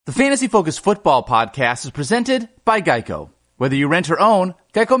The Fantasy Focus Football Podcast is presented by Geico. Whether you rent or own,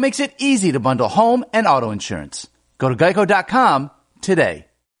 Geico makes it easy to bundle home and auto insurance. Go to geico.com today.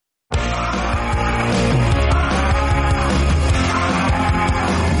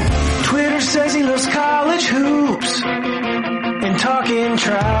 Twitter says he loves college hoops and talking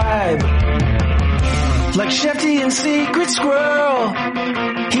tribe. Like Shefty and Secret Squirrel,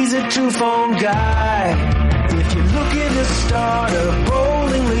 he's a two-phone guy. If you're looking to start a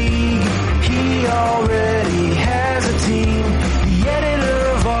bowling league, he already has a team. The editor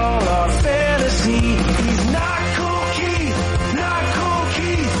of all our fantasy. He's not cool Keith, not cool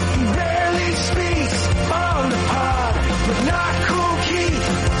Keith. He rarely speaks on the pod, but not cool Keith,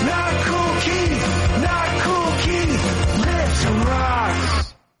 not cool Keith, not cool Keith. Lips and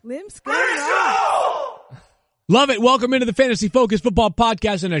rocks. Limbs go. Love it. Welcome into the Fantasy Focus Football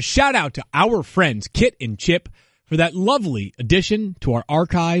Podcast, and a shout out to our friends Kit and Chip for that lovely addition to our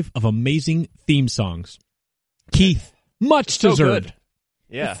archive of amazing theme songs. Keith, much deserved. Good.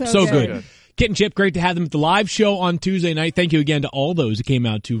 Yeah. So good. Kit and Chip, great to have them at the live show on Tuesday night. Thank you again to all those who came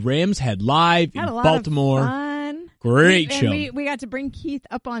out to Rams Head Live in Baltimore. Fun. Great show. We got to bring Keith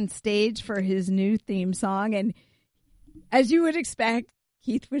up on stage for his new theme song, and as you would expect,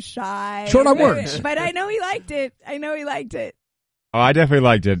 Keith was shy. Short on words. But I know he liked it. Oh, I definitely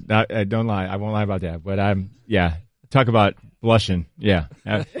liked it. I don't lie. I won't lie about that. But talk about blushing. Yeah.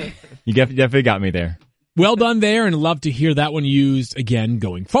 You definitely got me there. Well done there, and love to hear that one used again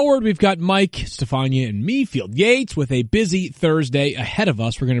going forward. We've got Mike, Stefania, and me, Field Yates, with a busy Thursday ahead of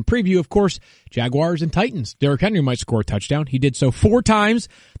us. We're going to preview, of course, Jaguars and Titans. Derrick Henry might score a touchdown. He did so 4 times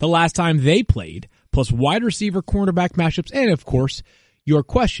the last time they played, plus wide receiver cornerback matchups, and, of course, your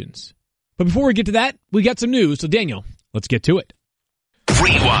questions. But before we get to that, we got some news. So, Daniel, let's get to it.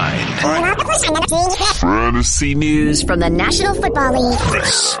 Rewind. Fantasy news from the National Football League.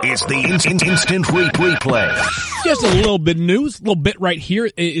 This is the instant replay. Just a little bit of news, a little bit right here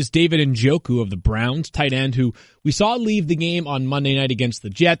is David Njoku of the Browns, tight end who we saw leave the game on Monday night against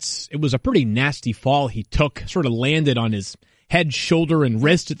the Jets. It was a pretty nasty fall he took, sort of landed on his head, shoulder, and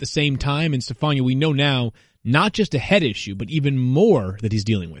wrist at the same time. And Stefania, we know now, not just a head issue, but even more that he's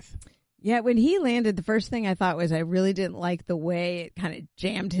dealing with. Yeah, when he landed, the first thing I thought was I really didn't like the way it kind of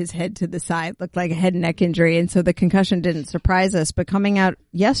jammed his head to the side, looked like a head and neck injury, and so the concussion didn't surprise us. But coming out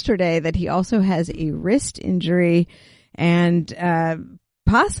yesterday that he also has a wrist injury and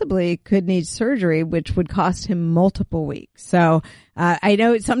possibly could need surgery, which would cost him multiple weeks. So I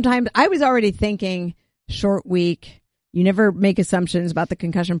know sometimes I was already thinking short week. You never make assumptions about the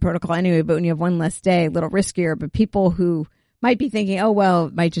concussion protocol anyway, but when you have one less day, a little riskier. But people who might be thinking, oh, well,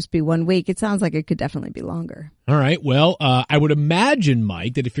 it might just be 1 week. It sounds like it could definitely be longer. All right. Well, I would imagine,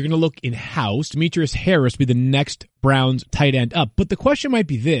 Mike, that if you're going to look in-house, Demetrius Harris will be the next Browns tight end up. But the question might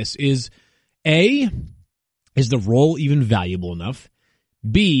be this, is A, is the role even valuable enough?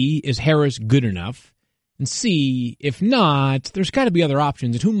 B, is Harris good enough? And C, if not, there's got to be other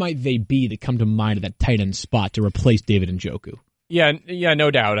options. And who might they be that come to mind at that tight end spot to replace David Njoku? Yeah, no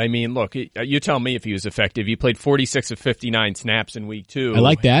doubt. I mean, look, you tell me if he was effective. He played 46 of 59 snaps in week 2. I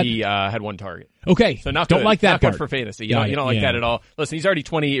like that. He had 1 target. Okay. So not don't good. like that not part. Good for fantasy. You don't like that at all. Listen, he's already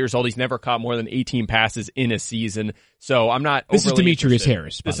 28 years old. He's never caught more than 18 passes in a season. So I'm not This is Demetrius interested.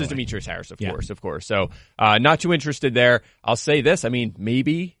 Harris. This is Demetrius Harris, of course. So not too interested there. I'll say this. I mean,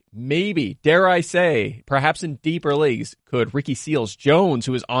 maybe, dare I say, perhaps in deeper leagues, could Ricky Seals-Jones,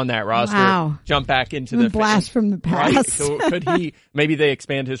 who is on that roster, jump back into the blast from the past? Right? So could he? Maybe they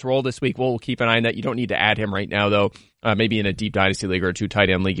expand his role this week. We'll keep an eye on that. You don't need to add him right now, though. Maybe in a deep dynasty league or a 2 tight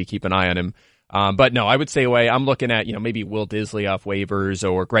end league, you keep an eye on him. But no, I would stay away. I'm looking at, maybe Will Disley off waivers,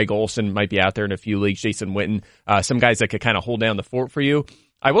 or Greg Olsen might be out there in a few leagues. Jason Witten, some guys that could kind of hold down the fort for you.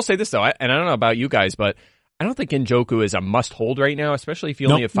 I will say this though, and I don't know about you guys, but I don't think Njoku is a must-hold right now, especially if you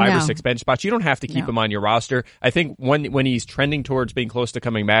only have 5 or 6 bench spots. You don't have to keep him on your roster. I think when he's trending towards being close to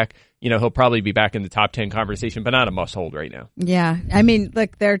coming back, he'll probably be back in the top 10 conversation, but not a must-hold right now. Yeah. I mean,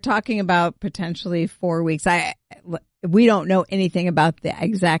 look, they're talking about potentially 4 weeks. We don't know anything about the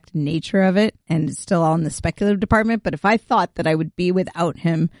exact nature of it, and it's still all in the speculative department, but if I thought that I would be without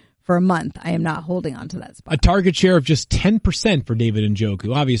him for a month, I am not holding on to that spot. A target share of just 10% for David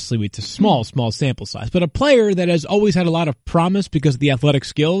Njoku. Obviously, it's a small sample size, but a player that has always had a lot of promise because of the athletic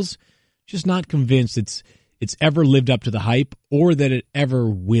skills, just not convinced it's ever lived up to the hype or that it ever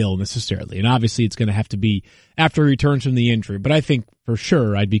will necessarily. And obviously, it's going to have to be after he returns from the injury, but I think for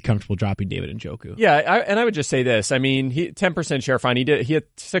sure I'd be comfortable dropping David Njoku. Yeah, and I would just say this. I mean, 10% share, fine. He had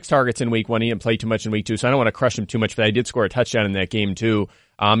 6 targets in week 1. He didn't play too much in week 2, so I don't want to crush him too much, but I did score a touchdown in that game too.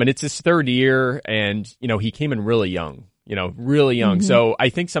 And it's his 3rd year, and he came in really young. really young. So I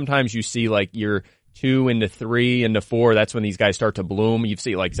think sometimes you see like year 2 into 3 into 4, that's when these guys start to bloom. You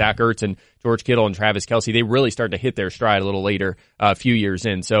see like Zach Ertz and George Kittle and Travis Kelce, they really start to hit their stride a little later, a few years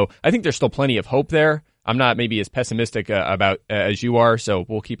in. So I think there's still plenty of hope there. I'm not maybe as pessimistic about as you are, so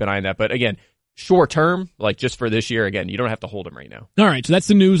we'll keep an eye on that. But again, short term, like just for this year, again, you don't have to hold him right now. All right, so that's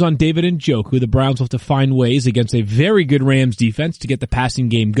the news on David Njoku. The Browns will have to find ways against a very good Rams defense to get the passing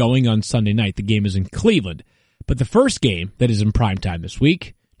game going on Sunday night. The game is in Cleveland. But the first game that is in primetime this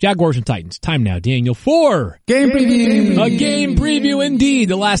week, Jaguars and Titans. Time now, Daniel, for Game Preview. A game preview indeed.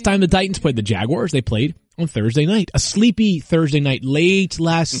 The last time the Titans played the Jaguars, they played on Thursday night. A sleepy Thursday night late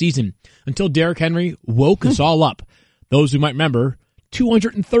last season until Derrick Henry woke us all up. Those who might remember,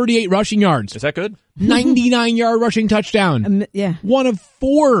 238 rushing yards. Is that good? 99-yard rushing touchdown. Yeah. One of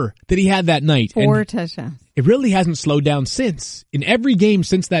 4 that he had that night. 4 touchdowns. It really hasn't slowed down since. In every game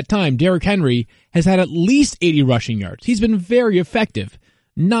since that time, Derrick Henry has had at least 80 rushing yards. He's been very effective.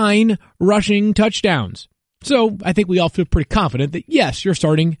 9 rushing touchdowns. So I think we all feel pretty confident that, yes, you're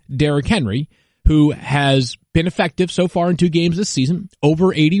starting Derrick Henry, who has been effective so far in 2 games this season,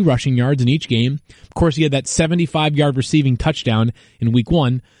 over 80 rushing yards in each game. Of course, he had that 75-yard receiving touchdown in Week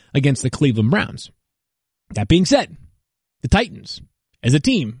 1 against the Cleveland Browns. That being said, the Titans, as a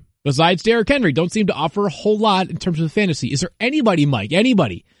team, besides Derrick Henry, don't seem to offer a whole lot in terms of fantasy. Is there anybody, Mike,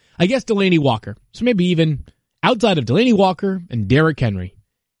 anybody? I guess Delaney Walker. So maybe even outside of Delaney Walker and Derrick Henry.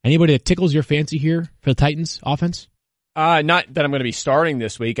 Anybody that tickles your fancy here for the Titans offense? Not that I'm going to be starting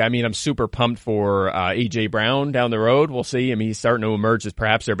this week. I mean, I'm super pumped for A.J. Brown down the road. We'll see. I mean, he's starting to emerge as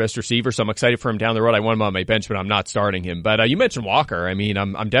perhaps their best receiver, so I'm excited for him down the road. I want him on my bench, but I'm not starting him. But you mentioned Walker. I mean,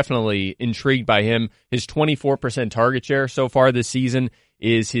 I'm definitely intrigued by him. His 24% target share so far this season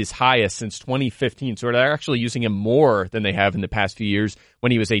is his highest since 2015. So they're actually using him more than they have in the past few years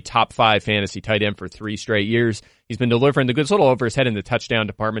when he was a top 5 fantasy tight end for 3 straight years. He's been delivering the goods a little over his head in the touchdown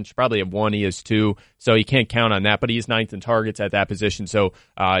department. Should probably have 1. He has 2. So you can't count on that, but he's 9th in targets at that position. So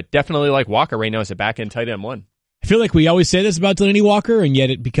definitely like Walker right now as a back-end tight end 1. I feel like we always say this about Delaney Walker, and yet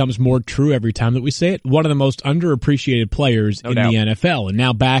it becomes more true every time that we say it. One of the most underappreciated players in the NFL, and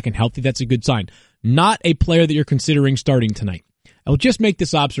now back and healthy, that's a good sign. Not a player that you're considering starting tonight. I will just make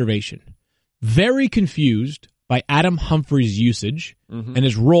this observation. Very confused by Adam Humphries' usage and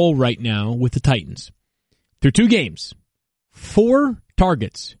his role right now with the Titans. Through 2 games, 4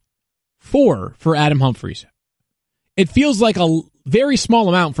 targets. 4 for Adam Humphries. It feels like a very small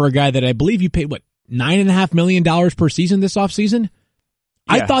amount for a guy that I believe you paid, $9.5 million per season this offseason?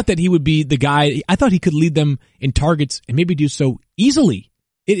 Yeah. I thought that he would be the guy. I thought he could lead them in targets and maybe do so easily.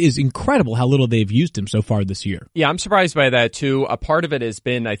 It is incredible how little they've used him so far this year. Yeah, I'm surprised by that too. A part of it has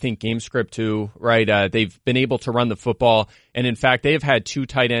been, I think, game script too, right? They've been able to run the football, and in fact, they've had 2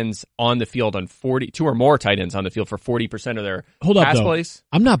 tight ends on the field on 2 or more tight ends on the field for 40% of their pass plays.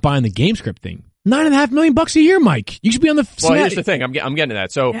 I'm not buying the game script thing. $9.5 million a year, Mike. You should be on the. Well, here's the thing. I'm getting to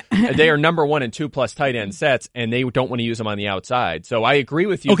that. So they are number 1 and 2 plus tight end sets, and they don't want to use them on the outside. So I agree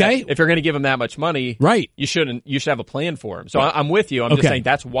with you. Okay. If you're going to give them that much money, right? You should have a plan for him. So I'm with you. I'm just saying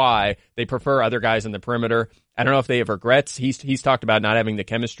that's why they prefer other guys in the perimeter. I don't know if they have regrets. He's talked about not having the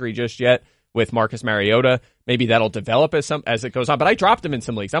chemistry just yet with Marcus Mariota. Maybe that'll develop as it goes on. But I dropped him in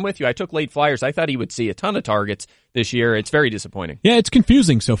some leagues. I'm with you. I took late flyers. I thought he would see a ton of targets this year. It's very disappointing. Yeah, it's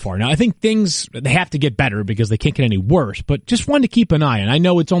confusing so far. Now, I think they have to get better because they can't get any worse, but just one to keep an eye on. I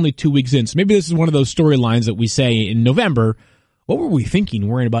know it's only 2 weeks in, so maybe this is one of those storylines that we say in November. What were we thinking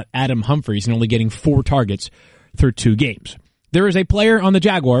worrying about Adam Humphries and only getting 4 targets through 2 games? There is a player on the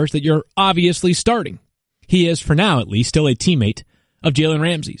Jaguars that you're obviously starting. He is, for now at least, still a teammate of Jalen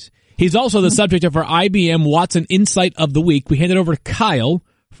Ramsey's. He's also the subject of our IBM Watson Insight of the Week. We hand it over to Kyle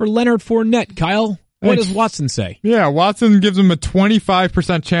for Leonard Fournette. Kyle, what does Watson say? Yeah, Watson gives him a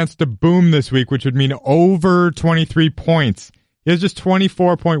 25% chance to boom this week, which would mean over 23 points. He has just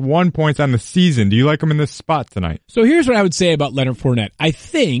 24.1 points on the season. Do you like him in this spot tonight? So here's what I would say about Leonard Fournette. I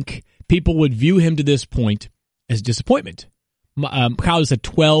think people would view him to this point as disappointment. Kyle has had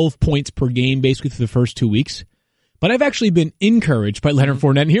 12 points per game basically through the first 2 weeks. But I've actually been encouraged by Leonard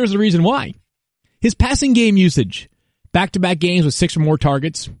Fournette, and here's the reason why. His passing game usage, back-to-back games with 6 or more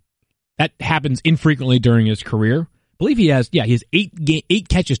targets, that happens infrequently during his career. I believe he has 8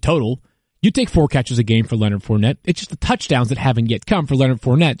 catches total. You take 4 catches a game for Leonard Fournette. It's just the touchdowns that haven't yet come for Leonard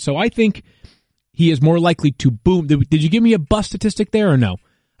Fournette. So I think he is more likely to boom. Did you give me a bust statistic there or no?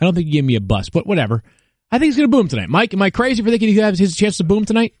 I don't think you gave me a bust, but whatever. I think he's going to boom tonight. Mike, am I crazy for thinking he has his chance to boom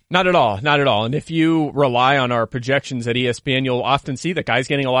tonight? Not at all. Not at all. And if you rely on our projections at ESPN, you'll often see that guys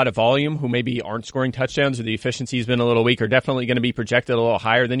getting a lot of volume who maybe aren't scoring touchdowns or the efficiency's been a little weak are definitely going to be projected a little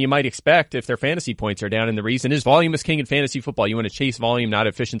higher than you might expect if their fantasy points are down. And the reason is volume is king in fantasy football. You want to chase volume, not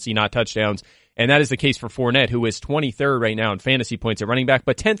efficiency, not touchdowns. And that is the case for Fournette, who is 23rd right now in fantasy points at running back,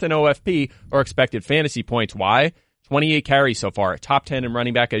 but 10th in OFP or expected fantasy points. Why? 28 carries so far. Top 10 in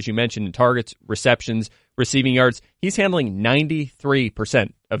running back, as you mentioned, in targets, receptions, receiving yards. He's handling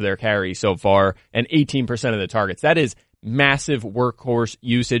 93% of their carries so far and 18% of the targets. That is massive workhorse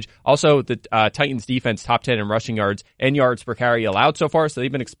usage. Also, the Titans defense, top 10 in rushing yards and yards per carry allowed so far, so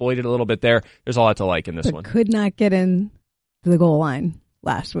they've been exploited a little bit there. There's a lot to like in this one. Could not get in to the goal line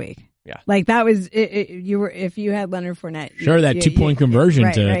last week. Yeah. Like that was if you had Leonard Fournette. Sure, that 2-point conversion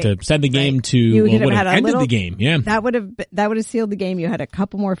to send the game to would have had ended the game. Yeah. That would have sealed the game. You had a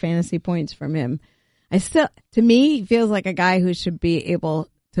couple more fantasy points from him. To me, he feels like a guy who should be able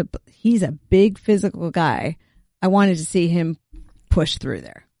to, he's a big physical guy. I wanted to see him push through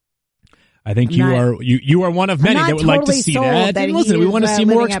there. I think you are one of many that would like to see that. And listen, we want to see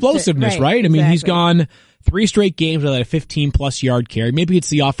more explosiveness, right? I mean, he's gone 3 straight games with a 15-plus yard carry. Maybe it's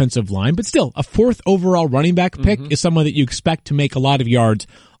the offensive line, but still, a 4th overall running back pick is someone that you expect to make a lot of yards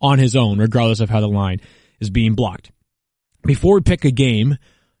on his own, regardless of how the line is being blocked. Before we pick a game,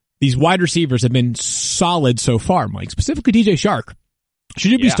 these wide receivers have been solid so far, Mike, specifically DJ Shark.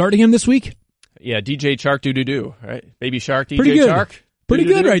 Should you be starting him this week? Yeah, DJ Shark, do, right? Baby Shark, DJ Pretty good. Shark. Pretty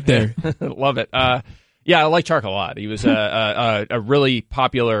good right there. Love it. Yeah, I like Shark a lot. He was a really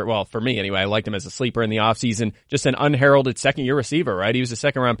popular, well, for me anyway, I liked him as a sleeper in the offseason. Just an unheralded second-year receiver, right? He was a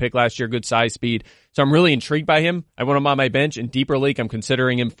second-round pick last year, good size, speed. So I'm really intrigued by him. I want him on my bench. In deeper league, I'm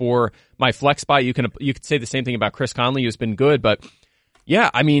considering him for my flex spot. You could say the same thing about Chris Conley, who's been good. But, yeah,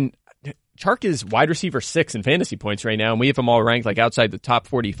 I mean, Shark is wide receiver 6 in fantasy points right now, and we have him all ranked like outside the top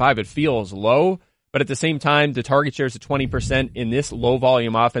 45. It feels low. But at the same time, the target share is at 20%. In this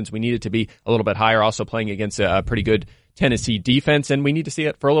low-volume offense, we need it to be a little bit higher, also playing against a pretty good Tennessee defense, and we need to see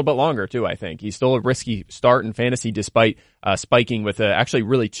it for a little bit longer, too, I think. He's still a risky start in fantasy despite spiking with actually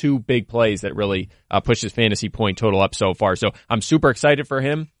really 2 big plays that really pushed his fantasy point total up so far. So I'm super excited for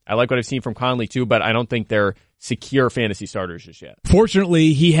him. I like what I've seen from Conley, too, but I don't think they're secure fantasy starters just yet.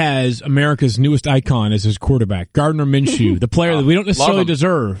 Fortunately, he has America's newest icon as his quarterback, Gardner Minshew, the player that we don't necessarily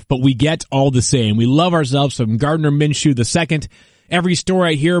deserve, but we get all the same. We love ourselves some Gardner Minshew II. Every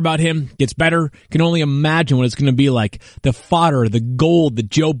story I hear about him gets better. Can only imagine what it's going to be like. The fodder, the gold that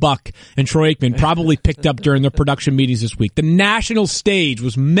Joe Buck and Troy Aikman probably picked up during their production meetings this week. The national stage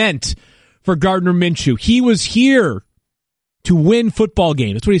was meant for Gardner Minshew. He was here to win football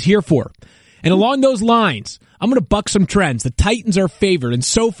games. That's what he's here for. And along those lines, I'm going to buck some trends. The Titans are favored, and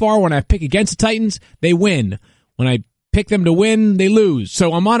so far when I pick against the Titans, they win. When I pick them to win, they lose.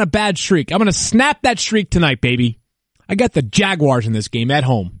 So I'm on a bad streak. I'm going to snap that streak tonight, baby. I got the Jaguars in this game at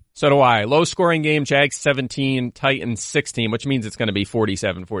home. So do I. Low-scoring game, Jags 17, Titans 16, which means it's going to be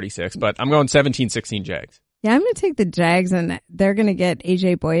 47-46, but I'm going 17-16 Jags. Yeah, I'm going to take the Jags, and they're going to get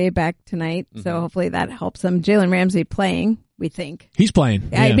A.J. Boye back tonight, so hopefully that helps them. Jalen Ramsey playing, we think. He's playing.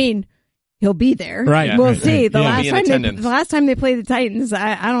 Yeah. I mean, he'll be there. Right. We'll see. The the last time they played the Titans,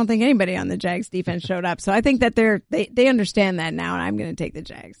 I don't think anybody on the Jags defense showed up. So I think that they understand that now, and I'm going to take the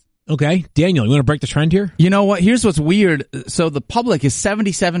Jags. Okay. Daniel, you want to break the trend here? You know what? Here's what's weird. So the public is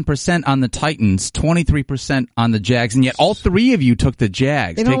 77% on the Titans, 23% on the Jags, and yet all 3 of you took the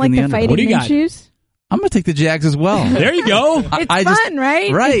Jags. They don't like the fighting Minshew's? I'm going to take the Jags as well. There you go. It's fun,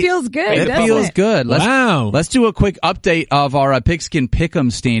 right? Right. It feels good. It feels good. Let's do a quick update of our Pigskin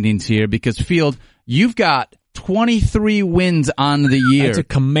Pick'em standings here because, Field, you've got 23 wins on the year. That's a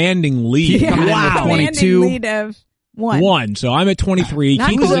commanding lead. Keith coming in with 22. Commanding lead of one. So I'm at 23.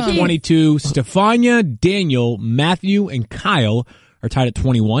 Keith is at 22. Stefania, Daniel, Matthew, and Kyle are tied at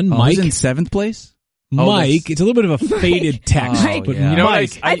 21. Mike is in 7th place? Mike, it's a little bit of a faded text. Mike, but you know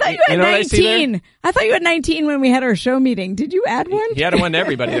Mike, I thought you had 19. I thought you had 19 when we had our show meeting. Did you add one? He had one to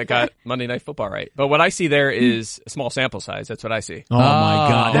everybody that got Monday Night Football right. But what I see there is a small sample size. That's what I see. Oh, my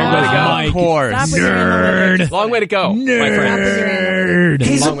God. Long way to go. Of course. Nerd. Long way to go, my friend.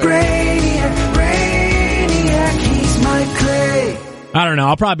 He's a brainiac, he's my Clay. I don't know.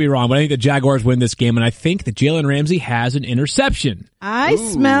 I'll probably be wrong, but I think the Jaguars win this game, and I think that Jalen Ramsey has an interception. I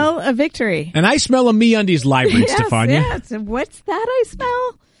smell a victory. And I smell a MeUndies library, Yes, Stefania. yes. What's that I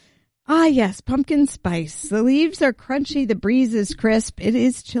smell? Ah, yes, pumpkin spice. The leaves are crunchy. The breeze is crisp. It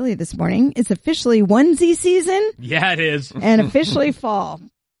is chilly this morning. It's officially onesie season. Yeah, it is. And officially fall.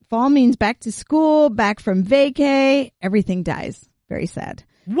 Fall means back to school, back from vacay. Everything dies. Very sad.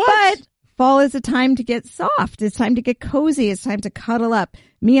 What? But Fall is a time to get soft. It's time to get cozy. It's time to cuddle up.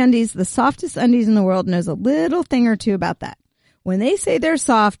 MeUndies, the softest undies in the world, knows a little thing or two about that. When they say they're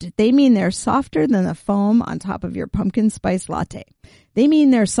soft, they mean they're softer than the foam on top of your pumpkin spice latte. They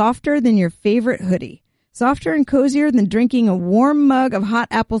mean they're softer than your favorite hoodie. Softer and cozier than drinking a warm mug of hot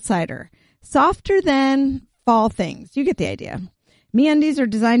apple cider. Softer than fall things. You get the idea. MeUndies are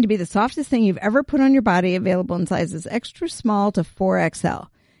designed to be the softest thing you've ever put on your body, available in sizes extra small to 4XL.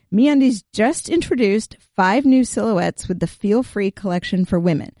 MeUndies just introduced 5 new silhouettes with the Feel Free collection for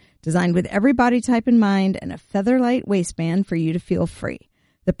women, designed with every body type in mind and a feather-light waistband for you to feel free.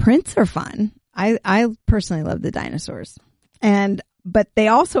 The prints are fun. I personally love the dinosaurs. But they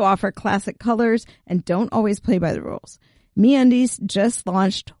also offer classic colors and don't always play by the rules. MeUndies just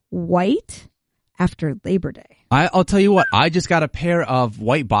launched white after Labor Day. I'll tell you what, I just got a pair of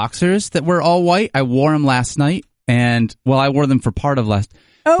white boxers that were all white. I wore them last night, and, well, I wore them for part of last...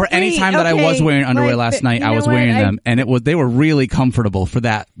 for any time that I was wearing underwear last night, I was wearing them, and they were really comfortable for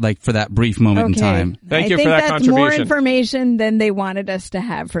that brief moment in time. Thank you for that contribution. I think that's more information than they wanted us to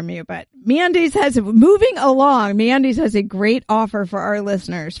have from you, but MeUndies has a great offer for our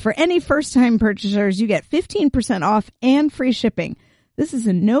listeners. For any first-time purchasers, you get 15% off and free shipping. This is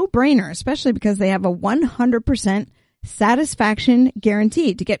a no-brainer, especially because they have a 100% satisfaction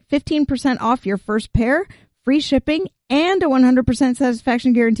guarantee. To get 15% off your first pair, free shipping, and a 100%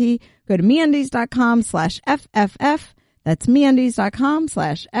 satisfaction guarantee, go to MeUndies.com/FFF. That's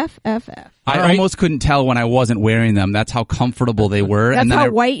MeUndies.com/FFF. I almost couldn't tell when I wasn't wearing them. That's how comfortable they were. That's and then how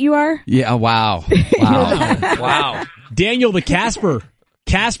white you are? Yeah, wow. Wow. Daniel the Casper.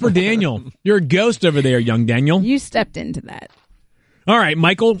 Casper Daniel. You're a ghost over there, young Daniel. You stepped into that. All right,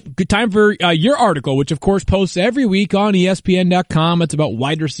 Michael, good time for your article, which, of course, posts every week on ESPN.com. It's about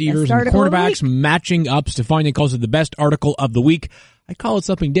wide receivers and quarterbacks matching up. Stefania calls it the best article of the week. I call it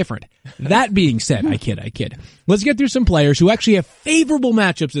something different. That being said, I kid. Let's get through some players who actually have favorable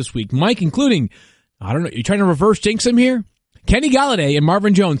matchups this week. Mike, including, I don't know, you trying to reverse jinx him here? Kenny Golladay and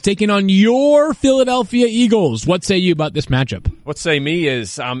Marvin Jones taking on your Philadelphia Eagles. What say you about this matchup? What say me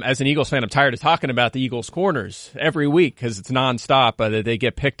is, as an Eagles fan, I'm tired of talking about the Eagles corners every week because it's nonstop that they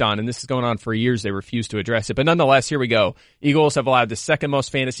get picked on, and this is going on for years. They refuse to address it. But nonetheless, here we go. Eagles have allowed the second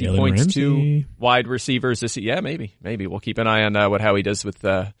most fantasy points to wide receivers this year. Yeah, maybe. We'll keep an eye on how he does with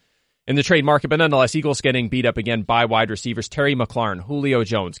in the trade market. But nonetheless, Eagles getting beat up again by wide receivers. Terry McLaurin, Julio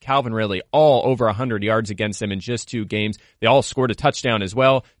Jones, Calvin Ridley, all over 100 yards against them in just 2 games. They all scored a touchdown as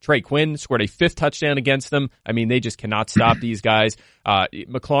well. Trey Quinn scored a 5th touchdown against them. I mean, they just cannot stop these guys.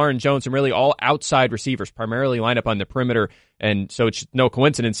 McLaurin, Jones, and really all outside receivers primarily line up on the perimeter. And so it's no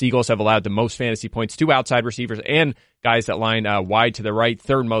coincidence Eagles have allowed the most fantasy points to outside receivers and guys that line wide to the right,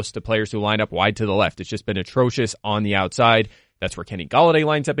 third most to players who line up wide to the left. It's just been atrocious on the outside. That's where Kenny Golladay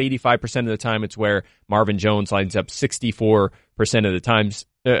lines up 85% of the time. It's where Marvin Jones lines up 64% of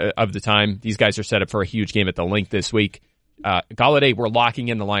the time. These guys are set up for a huge game at the Link this week. Golladay, we're locking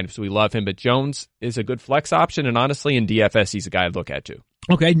in the lineup, so we love him. But Jones is a good flex option, and honestly, in DFS, he's a guy I'd look at too.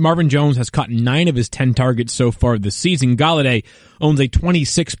 Okay, Marvin Jones has caught 9 of his 10 targets so far this season. Golladay owns a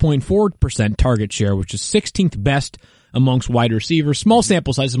 26.4% target share, which is 16th best amongst wide receivers. Small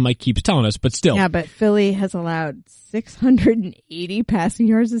sample size, as Mike keeps telling us, but still. Yeah, but Philly has allowed 680 passing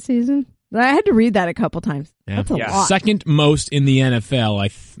yards this season. I had to read that a couple times. Yeah. That's a lot. Second most in the NFL.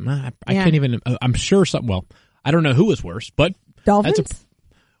 I can't even, I'm sure I don't know who was worse, but Dolphins?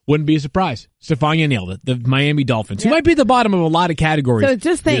 Wouldn't be a surprise. Stefania nailed it. The Miami Dolphins, who might be at the bottom of a lot of categories. So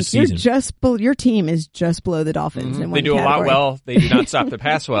just think, your team is just below the Dolphins. In one they do category. A lot well. They do not stop the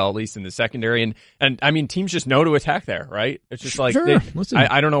pass well, at least in the secondary. And I mean, teams just know to attack there, right? It's just like,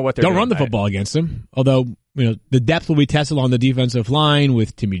 I don't know what they're doing. Don't run the football against them. Although, the depth will be tested on the defensive line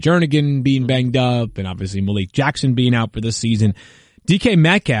with Timmy Jernigan being banged up and obviously Malik Jackson being out for this season. DK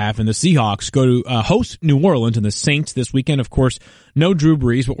Metcalf and the Seahawks go to host New Orleans and the Saints this weekend. Of course, no Drew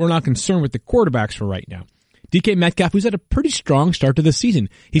Brees, but we're not concerned with the quarterbacks for right now. DK Metcalf, who's had a pretty strong start to the season.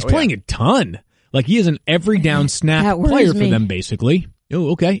 He's playing a ton. Like, he is an every down snap player for them, basically.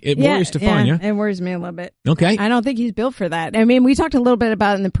 Oh, okay. It worries Stefania. Yeah, it worries me a little bit. Okay. I don't think he's built for that. I mean, we talked a little bit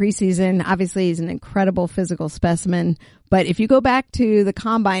about it in the preseason. Obviously, he's an incredible physical specimen. But if you go back to the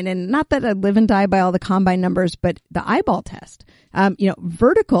combine, and not that I live and die by all the combine numbers, but the eyeball test,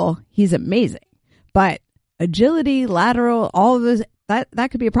 vertical, he's amazing. But agility, lateral, all of those, that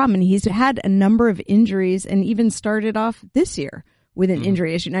could be a problem. And he's had a number of injuries and even started off this year with an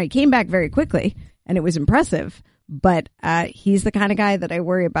injury issue. Now, he came back very quickly, and it was impressive. But he's the kind of guy that I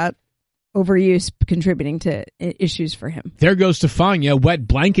worry about overuse contributing to issues for him. There goes Stefania, wet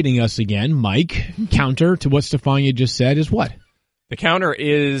blanketing us again. Mike, counter to what Stefania just said is what? The counter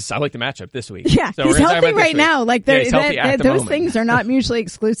is, I like the matchup this week. Yeah, so he's healthy right now. Like those moment. things are not mutually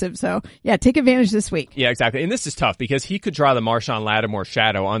exclusive. So yeah, take advantage this week. Yeah, exactly. And this is tough because he could draw the Marshawn Lattimore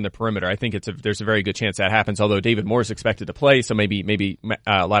shadow on the perimeter. I think there's a very good chance that happens, although David Moore is expected to play, so maybe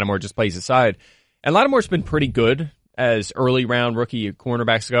Lattimore just plays aside. And Lattimore's been pretty good as early round rookie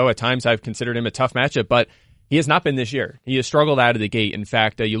cornerbacks go. At times I've considered him a tough matchup, but he has not been this year. He has struggled out of the gate. In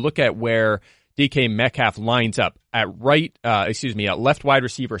fact, you look at where DK Metcalf lines up at left wide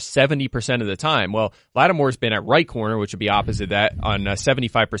receiver 70% of the time. Well, Lattimore's been at right corner, which would be opposite that, on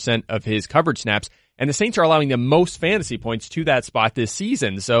 75% of his coverage snaps. And the Saints are allowing the most fantasy points to that spot this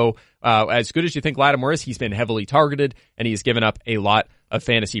season. So, as good as you think Lattimore is, he's been heavily targeted and he's given up a lot of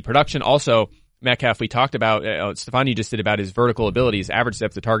fantasy production. Also, Metcalf, we talked about, Stefan, you just did about his vertical abilities, average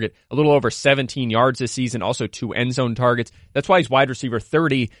depth of target, a little over 17 yards this season, also 2 end zone targets. That's why he's wide receiver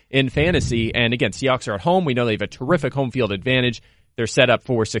 30 in fantasy. And again, Seahawks are at home. We know they have a terrific home field advantage. They're set up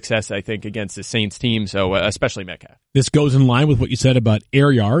for success, I think, against the Saints team, so especially Metcalf. This goes in line with what you said about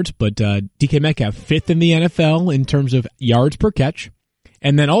air yards, but DK Metcalf, 5th in the NFL in terms of yards per catch,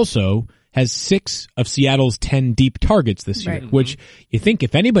 and then also has 6 of Seattle's 10 deep targets this year, which you think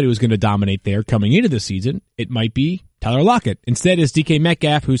if anybody was going to dominate there coming into the season, it might be Tyler Lockett. Instead, it's DK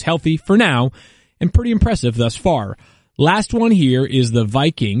Metcalf, who's healthy for now and pretty impressive thus far. Last one here is the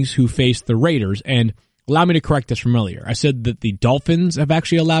Vikings, who face the Raiders, and allow me to correct this from earlier. I said that the Dolphins have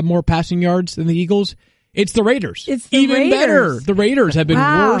actually allowed more passing yards than the Eagles. It's the Raiders. It's the Even Raiders. better. The Raiders have been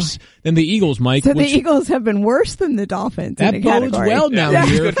worse than the Eagles, Mike. So the Eagles have been worse than the Dolphins. That bodes well now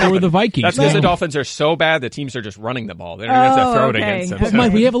here for the Vikings. That's because the Dolphins are so bad that teams are just running the ball. They don't have to throw it against them. But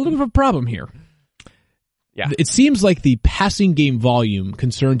Mike, we have a little bit of a problem here. Yeah. It seems like the passing game volume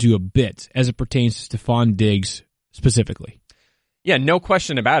concerns you a bit as it pertains to Stephon Diggs specifically. Yeah, no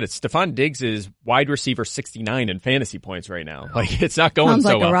question about it. Stephon Diggs is wide receiver 69 in fantasy points right now. Like, it's not going Sounds so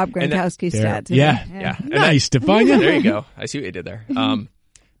like well. a Rob Gronkowski stat. Yeah. Nice, Stephon. There you go. I see what you did there.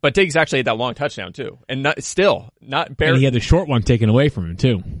 But Diggs actually had that long touchdown too, and not barely. And he had the short one taken away from him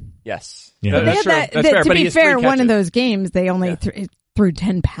too. Yes, yeah. That's true. That's fair. To but be fair, one of those games they only threw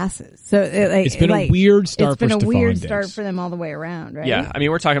 10 passes, so it's been a weird start. It's been for a weird Diggs. start for them all the way around, right? Yeah, I mean,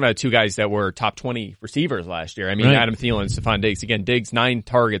 we're talking about 2 guys that were top 20 receivers last year. I mean, Adam Thielen and Stephon Diggs. Again, Diggs 9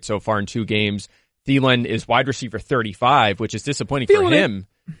 targets so far in 2 games. Thielen is wide receiver 35, which is disappointing for him.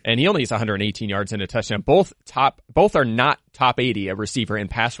 And he only has 118 yards and a touchdown. Both are not top 80 a receiver in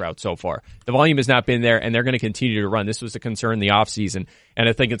pass routes so far. The volume has not been there, and they're going to continue to run. This was a concern in the offseason, and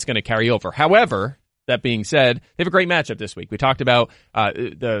I think it's going to carry over. However, that being said, they have a great matchup this week. We talked about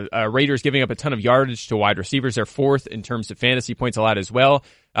the Raiders giving up a ton of yardage to wide receivers. They're 4th in terms of fantasy points allowed as well.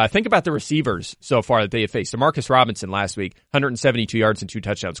 Think about the receivers so far that they have faced. Demarcus Robinson last week, 172 yards and 2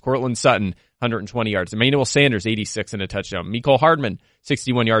 touchdowns. Cortland Sutton, 120 yards. Emmanuel Sanders, 86 and a touchdown. Mecole Hardman,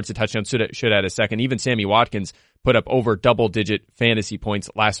 61 yards, a touchdown. Should add a second. Even Sammy Watkins put up over double-digit fantasy points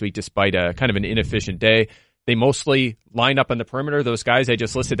last week despite kind of an inefficient day. They mostly line up on the perimeter. Those guys I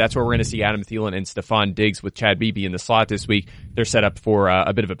just listed, that's where we're going to see Adam Thielen and Stephon Diggs with Chad Beebe in the slot this week. They're set up for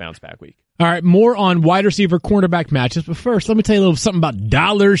a bit of a bounce-back week. All right, more on wide receiver cornerback matchups. But first, let me tell you a little something about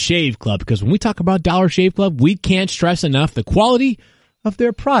Dollar Shave Club, because when we talk about Dollar Shave Club, we can't stress enough the quality of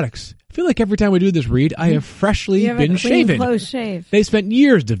their products. I feel like every time we do this read, I have freshly been shaven. Close shave. They spent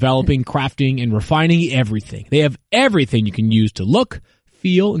years developing, crafting, and refining everything. They have everything you can use to look,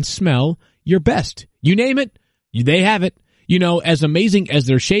 feel, and smell your best. You name it, they have it. You know, as amazing as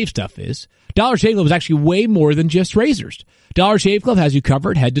their shave stuff is, Dollar Shave Club is actually way more than just razors. Dollar Shave Club has you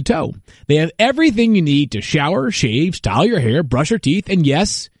covered head to toe. They have everything you need to shower, shave, style your hair, brush your teeth, and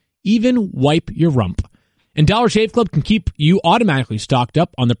yes, even wipe your rump. And Dollar Shave Club can keep you automatically stocked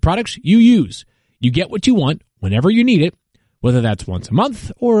up on the products you use. You get what you want whenever you need it, whether that's once a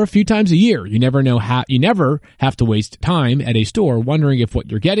month or a few times a year. You never have to waste time at a store wondering if what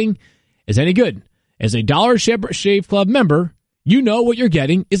you're getting is any good. As a Dollar Shave Club member, you know what you're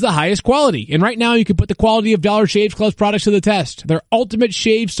getting is the highest quality. And right now you can put the quality of Dollar Shave Club's products to the test. Their Ultimate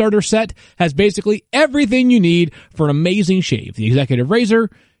Shave Starter Set has basically everything you need for an amazing shave. The Executive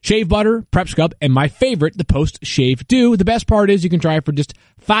Razor, Shave Butter, Prep Scrub, and my favorite, the Post Shave Dew. The best part is you can try it for just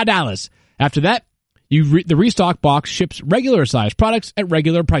 $5. After that, the restock box ships regular size products at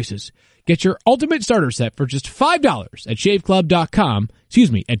regular prices. Get your ultimate starter set for just $5 at shaveclub.com.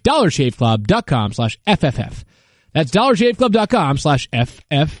 At dollarshaveclub.com/FFF. That's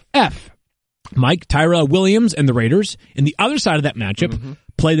dollarshaveclub.com/FFF. Mike, Tyrell Williams and the Raiders. In the other side of that matchup,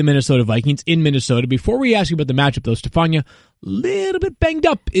 play the Minnesota Vikings in Minnesota. Before we ask you about the matchup, though, Stefania, a little bit banged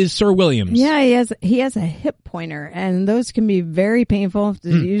up is Sir Williams. Yeah, he has a hip pointer, and those can be very painful.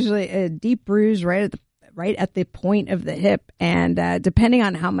 There's usually a deep bruise right at the right at the point of the hip. And depending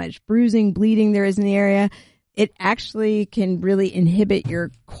on how much bruising, bleeding there is in the area, it actually can really inhibit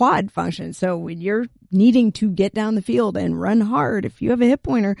your quad function. So when you're needing to get down the field and run hard, if you have a hip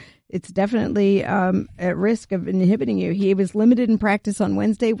pointer, it's definitely at risk of inhibiting you. He was limited in practice on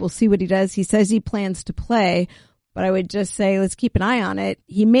Wednesday. We'll see what he does. He says he plans to play, but I would just say let's keep an eye on it.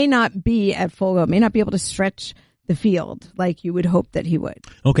 He may not be at full go, may not be able to stretch the field like you would hope that he would.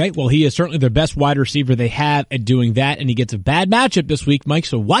 Okay, well, he is certainly their best wide receiver they have at doing that, and he gets a bad matchup this week, Mike,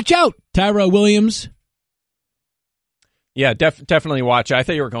 so watch out, Tyrell Williams. Yeah, definitely watch. I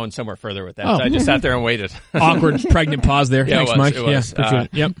thought you were going somewhere further with that. So I just sat there and waited. Awkward pregnant pause there. Yeah, Thanks, Mike. Yeah, appreciate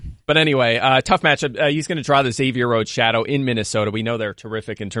it. Yep. But anyway, tough matchup. He's going to draw the Xavier Rhodes shadow in Minnesota. We know they're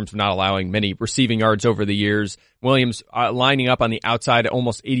terrific in terms of not allowing many receiving yards over the years. Williams lining up on the outside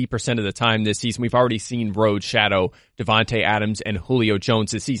almost 80% of the time this season. We've already seen Rhodes shadow Devontae Adams and Julio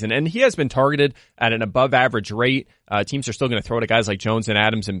Jones this season. And he has been targeted at an above average rate. Teams are still going to throw to guys like Jones and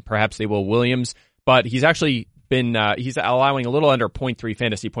Adams, and perhaps they will Williams. But he's actually been he's allowing a little under 0.3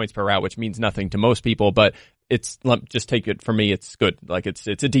 fantasy points per route, which means nothing to most people, but it's just take it from me, it's good. Like it's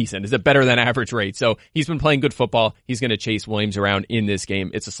a decent, it's a better than average rate. So he's been playing good football. He's going to chase Williams around in this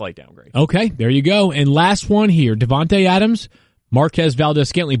game. It's a slight downgrade. Okay, there you go. And last one here, Devontae Adams, Marquez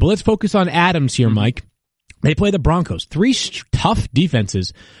Valdez-Scantling. But let's focus on Adams here, Mike. They play the Broncos. Three tough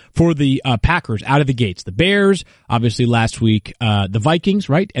defenses for the Packers out of the gates. The Bears, obviously last week, the Vikings,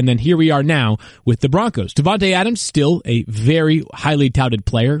 right? And then here we are now with the Broncos. Devontae Adams, still a very highly touted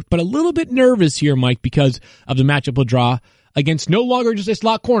player, but a little bit nervous here, Mike, because of the matchup we'll draw against no longer just a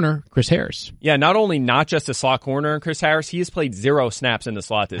slot corner, Chris Harris. Yeah, not just a slot corner, Chris Harris, he has played 0 snaps in the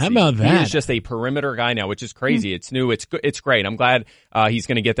slot this season. How about that? He is just a perimeter guy now, which is crazy. It's new. It's great. I'm glad he's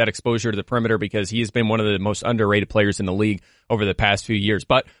going to get that exposure to the perimeter because he has been one of the most underrated players in the league over the past few years.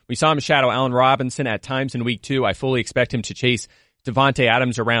 But we saw him shadow Allen Robinson at times in week 2. I fully expect him to chase Devontae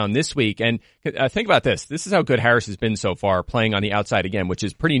Adams around this week. And think about this. This is how good Harris has been so far, playing on the outside again, which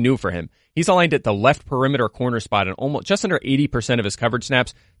is pretty new for him. He's aligned at the left perimeter corner spot and almost just under 80% of his coverage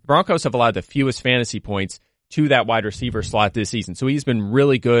snaps. The Broncos have allowed the fewest fantasy points to that wide receiver slot this season. So he's been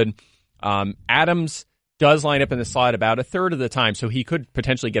really good. Adams does line up in the slot about a third of the time, so he could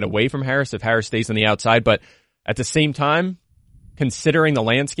potentially get away from Harris if Harris stays on the outside. But at the same time, considering the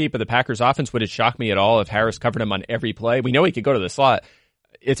landscape of the Packers offense, would it shock me at all if Harris covered him on every play? We know he could go to the slot.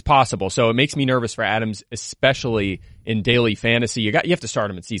 It's possible. So it makes me nervous for Adams, especially in daily fantasy. You have to start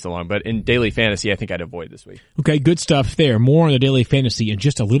him in season long, but in daily fantasy, I think I'd avoid this week. Okay, good stuff there. More on the daily fantasy in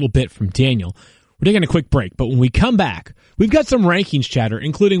just a little bit from Daniel. We're taking a quick break, but when we come back, we've got some rankings chatter,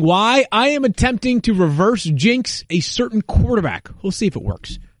 including why I am attempting to reverse jinx a certain quarterback. We'll see if it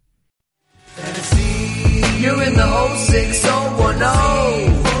works. Fantasy, you're in the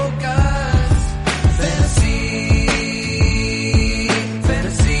 06010.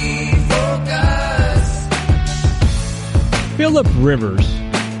 Phillip Rivers,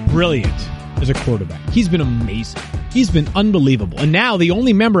 brilliant as a quarterback. He's been amazing. He's been unbelievable. And now the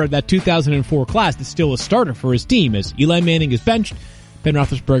only member of that 2004 class that's still a starter for his team is Eli Manning is benched. Ben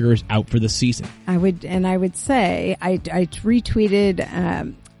Roethlisberger is out for the season. I would say I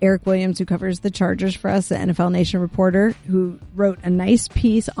retweeted Eric Williams, who covers the Chargers for us, the NFL Nation reporter, who wrote a nice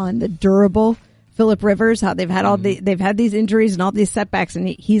piece on the durable Phillip Rivers, how they've had they've had these injuries and all these setbacks, and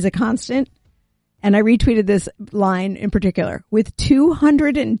he's a constant. And I retweeted this line in particular with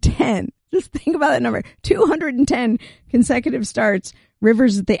 210. Just think about that number. 210 consecutive starts.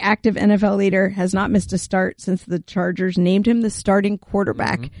 Rivers, the active NFL leader, has not missed a start since the Chargers named him the starting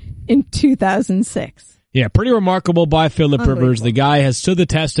quarterback in 2006. Yeah, pretty remarkable by Phillip Rivers. The guy has stood the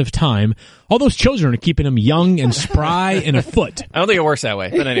test of time. All those children are keeping him young and spry and afoot. I don't think it works that way,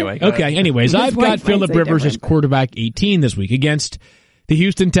 but anyway. Okay, anyways, I've got Phillip Rivers as quarterback 18 this week against the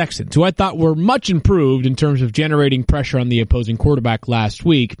Houston Texans, who I thought were much improved in terms of generating pressure on the opposing quarterback last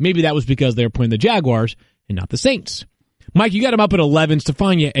week. Maybe that was because they were playing the Jaguars and not the Saints. Mike, you got him up at 11,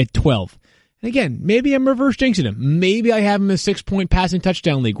 Stefania at 12. And again, maybe I'm reverse jinxing him. Maybe I have him in a 6-point passing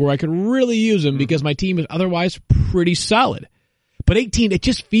touchdown league where I could really use him because my team is otherwise pretty solid. But 18, it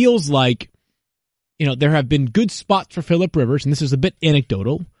just feels like, there have been good spots for Phillip Rivers, and this is a bit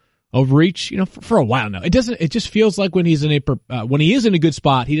anecdotal, overreach, for a while now. It just feels like when he is in a good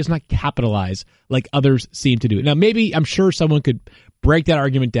spot, he does not capitalize like others seem to do. Now, maybe I'm sure someone could break that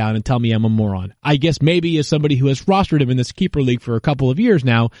argument down and tell me I'm a moron. I guess maybe as somebody who has rostered him in this keeper league for a couple of years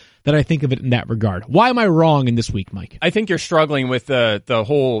now, that I think of it in that regard. Why am I wrong in this week, Mike? I think you're struggling with the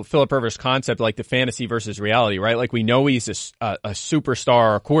whole Phillip Rivers concept, like the fantasy versus reality, right? Like we know he's a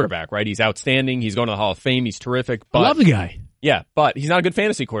superstar quarterback, right? He's outstanding. He's going to the Hall of Fame. He's terrific. But I love the guy. Yeah, but he's not a good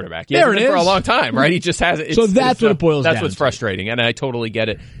fantasy quarterback. He There hasn't it been for a is. long time, right? He just hasn't. So that's what it boils down That's what's to. frustrating, and I totally get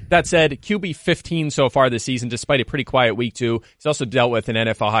it. That said, QB 15 so far this season, despite a pretty quiet week 2. He's also dealt with an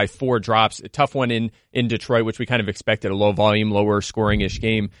NFL high 4 drops, a tough one in Detroit, which we kind of expected, a low volume, lower scoring-ish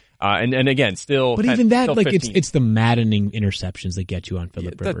game. And again, still. But even that, still like 15. it's the maddening interceptions that get you on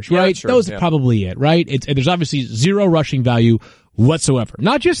Phillip Rivers, yeah, right? that's true, Those yeah. are probably it, right? And there's obviously zero rushing value whatsoever.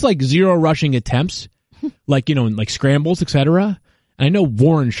 Not just like zero rushing attempts, like, like scrambles, etc. And I know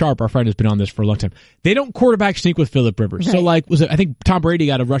Warren Sharp, our friend, has been on this for a long time. They don't quarterback sneak with Phillip Rivers. Right. So I think Tom Brady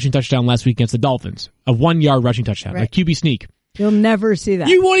got a rushing touchdown last week against the Dolphins, a 1-yard rushing touchdown, Right. like QB sneak. You'll never see that.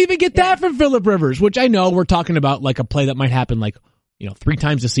 You won't even get that from Phillip Rivers, which I know we're talking about like a play that might happen like, 3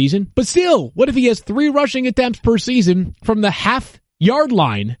 times a season. But still, what if he has 3 rushing attempts per season from the half-yard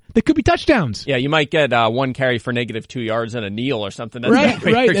line that could be touchdowns? Yeah, you might get 1 carry for negative 2 yards and a kneel or something. That's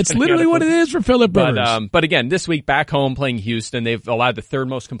Right. That's literally what it is for Phillip Rivers. But again, this week back home playing Houston, they've allowed the 3rd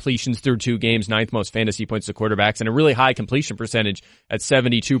most completions through 2 games, 9th most fantasy points to quarterbacks, and a really high completion percentage at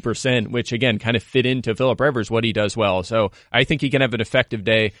 72%, which again kind of fit into Phillip Rivers, what he does well. So I think he can have an effective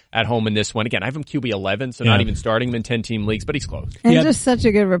day at home in this one. Again, I have him QB 11, so not even starting him in 10-team leagues, but he's close. And just such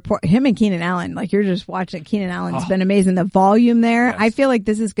a good report. Him and Keenan Allen, like you're just watching. Keenan Allen's been amazing. The volume there. Yes. I feel like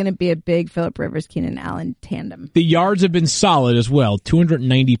this is going to be a big Phillip Rivers, Keenan Allen tandem. The yards have been solid as well.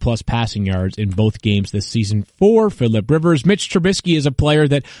 290 plus passing yards in both games this season for Phillip Rivers. Mitch Trubisky is a player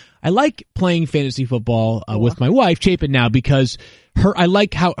that I like playing fantasy football with my wife, Chapin, now because I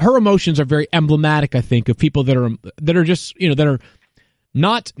like how her emotions are very emblematic, I think, of people that are just, that are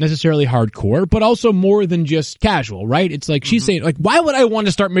not necessarily hardcore, but also more than just casual, right? It's like she's saying, like, why would I want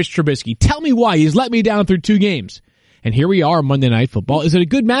to start Mitch Trubisky? Tell me why. He's let me down through 2 games. And here we are, Monday Night Football. Is it a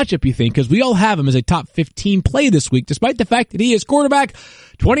good matchup, you think? Because we all have him as a top 15 play this week, despite the fact that he is quarterback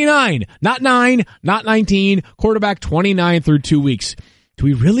 29, not 9, not 19, quarterback 29 through 2 weeks. Do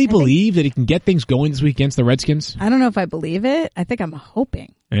we really believe that he can get things going this week against the Redskins? I don't know if I believe it. I think I'm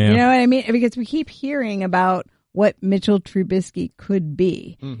hoping. Yeah. You know what I mean? Because we keep hearing about what Mitchell Trubisky could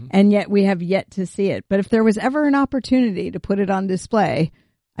be, and yet we have yet to see it. But if there was ever an opportunity to put it on display,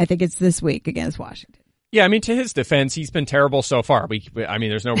 I think it's this week against Washington. Yeah, I mean, to his defense, he's been terrible so far.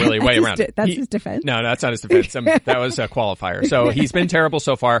 There's no really way around it. That's his defense? No, that's not his defense. That was a qualifier. So he's been terrible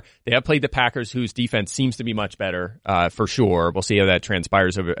so far. They have played the Packers, whose defense seems to be much better, for sure. We'll see how that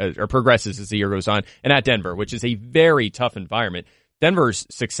transpires or progresses as the year goes on. And at Denver, which is a very tough environment. Denver's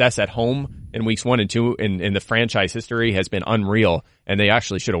success at home in weeks 1 and 2 in the franchise history has been unreal, and they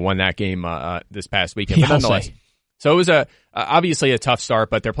actually should have won that game this past weekend. But nonetheless, so it was obviously a tough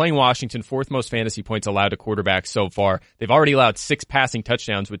start, but they're playing Washington, 4th most fantasy points allowed to quarterbacks so far. They've already allowed 6 passing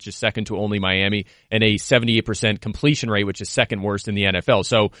touchdowns, which is second to only Miami, and a 78% completion rate, which is second worst in the NFL.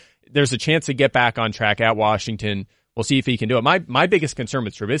 So there's a chance to get back on track at Washington. We'll see if he can do it. My biggest concern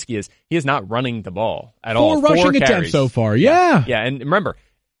with Trubisky is he is not running the ball at all. 4 rushing attempts carries so far. Yeah. Yeah, and remember,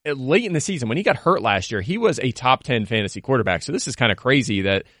 late in the season, when he got hurt last year, he was a top 10 fantasy quarterback. So this is kind of crazy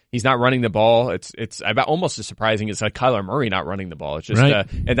that he's not running the ball. It's about almost as surprising as like Kyler Murray not running the ball. It's just, right.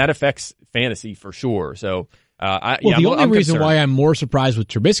 And that affects fantasy for sure. So, the only reason why I'm more surprised with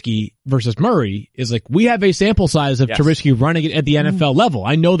Trubisky versus Murray is like we have a sample size of Trubisky running it at the NFL level.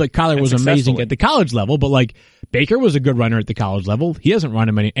 I know that Kyler was amazing at the college level, but like Baker was a good runner at the college level. He doesn't run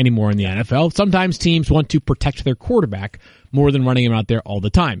him anymore in the NFL. Sometimes teams want to protect their quarterback more than running him out there all the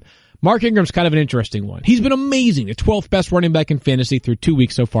time. Mark Ingram's kind of an interesting one. He's been amazing, the 12th best running back in fantasy through 2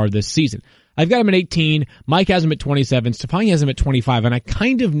 weeks so far this season. I've got him at 18. Mike has him at 27. Stefani has him at 25, and I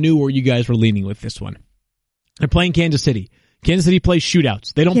kind of knew where you guys were leaning with this one. They're playing Kansas City. Kansas City plays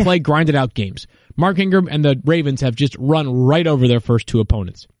shootouts. They don't play grinded out games. Mark Ingram and the Ravens have just run right over their first 2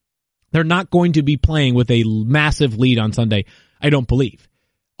 opponents. They're not going to be playing with a massive lead on Sunday, I don't believe.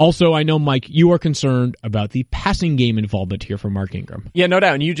 Also, I know, Mike, you are concerned about the passing game involvement here for Mark Ingram. Yeah, no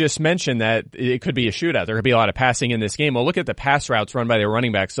doubt. And you just mentioned that it could be a shootout. There could be a lot of passing in this game. Well, look at the pass routes run by their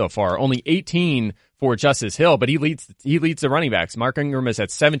running backs so far. Only 18 for Justice Hill, but he leads the running backs. Mark Ingram is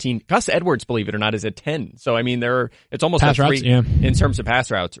at 17. Gus Edwards, believe it or not, is at 10. So, I mean, it's almost pass a 3 routes, in terms of pass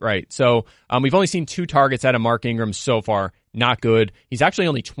routes, right? So, we've only seen 2 targets out of Mark Ingram so far. Not good. He's actually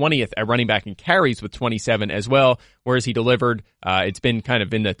only 20th at running back in carries with 27 as well. Whereas he delivered, it's been kind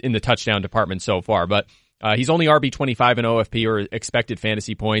of in the touchdown department so far. But he's only RB25 in OFP or expected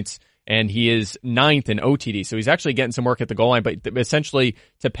fantasy points, and he is 9th in OTD. So he's actually getting some work at the goal line. But essentially,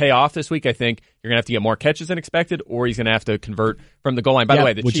 to pay off this week, I think you're going to have to get more catches than expected, or he's going to have to convert from the goal line. By the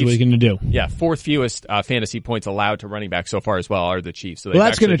way, the Chiefs, Chiefs, what are you going to do? Yeah, 4th fewest fantasy points allowed to running back so far as well are the Chiefs. So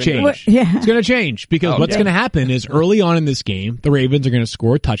that's going to change. It's going to change because what's going to happen is early on in this game, the Ravens are going to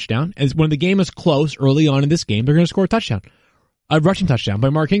score a touchdown. As when the game is close, early on in this game, they're going to score a touchdown. A rushing touchdown by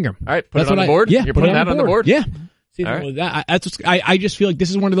Mark Ingram. All right, put it on the board? Yeah, You're putting that on the board? Yeah. See, right. I just feel like this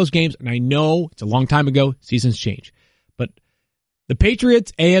is one of those games, and I know it's a long time ago, seasons change, but the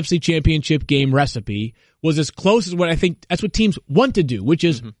Patriots AFC Championship game recipe was as close as what I think that's what teams want to do, which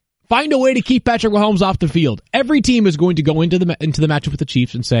is find a way to keep Patrick Mahomes off the field. Every team is going to go into the matchup with the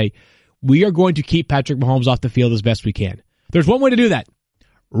Chiefs and say, we are going to keep Patrick Mahomes off the field as best we can. There's one way to do that.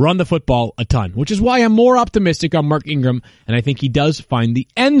 Run the football a ton, which is why I'm more optimistic on Mark Ingram, and I think he does find the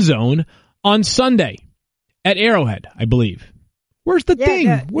end zone on Sunday at Arrowhead, I believe. Where's the thing?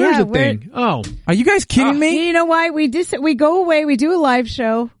 Where's the thing? Oh. Are you guys kidding me? You know why? We go away, we do a live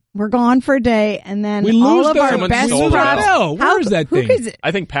show, we're gone for a day, and then we all lose of our best props. Where's that thing?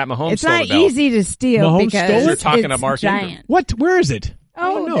 I think Pat Mahomes It's stole not the belt. easy to steal Mahomes because stole it? You're talking to it's Mark giant. Ingram. What? Where is it?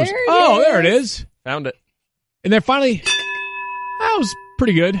 There it is. Found it. And then finally, that was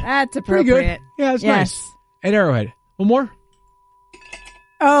pretty good. That's Pretty appropriate. good. Yeah, that's Yes. nice. At Arrowhead. One more?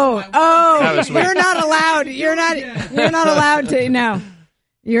 That was sweet. You're not allowed. You're not allowed to. No.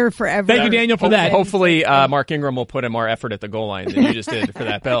 You're forever. Thank you, Daniel, for that. Hopefully, Mark Ingram will put in more effort at the goal line than you just did for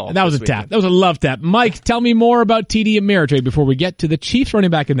that bell. And that was a tap. That was a love tap. Mike, tell me more about TD Ameritrade before we get to the Chiefs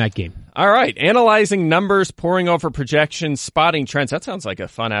running back in that game. All right. Analyzing numbers, poring over projections, spotting trends. That sounds like a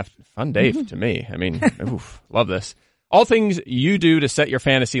fun day to me. I mean, love this. All things you do to set your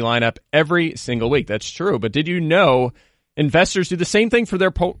fantasy lineup every single week. That's true. But did you know investors do the same thing for their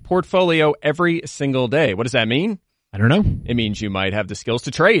portfolio every single day? What does that mean? I don't know. It means you might have the skills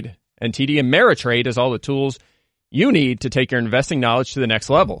to trade. And TD Ameritrade has all the tools you need to take your investing knowledge to the next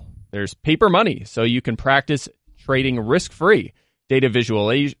level. There's paper money, so you can practice trading risk-free. Data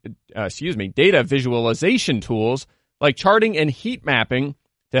visualization tools like charting and heat mapping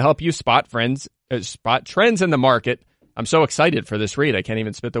to help you spot trends in the market. I'm so excited for this read. I can't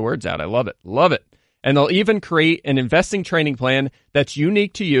even spit the words out. I love it. Love it. And they'll even create an investing training plan that's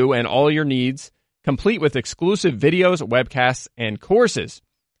unique to you and all your needs, complete with exclusive videos, webcasts, and courses.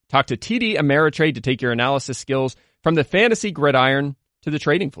 Talk to TD Ameritrade to take your analysis skills from the fantasy gridiron to the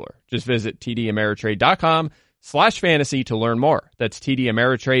trading floor. Just visit tdameritrade.com/fantasy to learn more. That's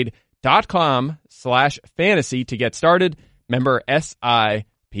tdameritrade.com/fantasy to get started. Member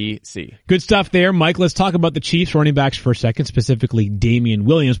SIPC. Good stuff there, Mike. Let's talk about the Chiefs running backs for a second, specifically Damian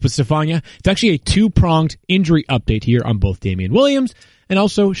Williams. But Stefania, it's actually a two-pronged injury update here on both Damian Williams and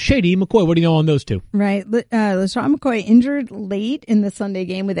also Shady McCoy. What do you know on those two? Right. LaShawn McCoy injured late in the Sunday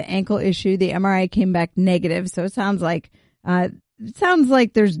game with an ankle issue. The MRI came back negative, so it sounds like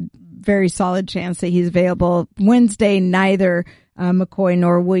there's very solid chance that he's available Wednesday. Neither McCoy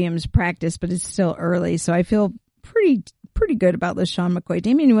nor Williams practice, but it's still early, so I feel pretty good about LaShawn McCoy.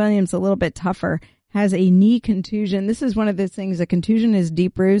 Damian Williams a little bit tougher. Has a knee contusion. This is one of those things. A contusion is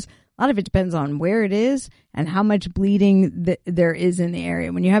deep bruise. A lot of it depends on where it is and how much bleeding there is in the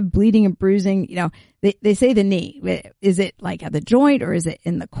area. When you have bleeding and bruising, they say the knee. Is it like at the joint or is it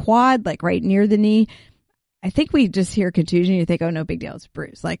in the quad, like right near the knee? I think we just hear contusion, you think, oh, no big deal, it's a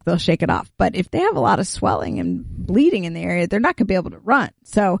bruise. Like, they'll shake it off. But if they have a lot of swelling and bleeding in the area, they're not going to be able to run.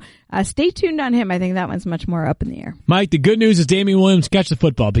 So stay tuned on him. I think that one's much more up in the air. Mike, the good news is Damian Williams catch the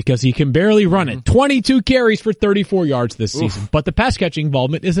football because he can barely run it. 22 carries for 34 yards this season. But the pass catching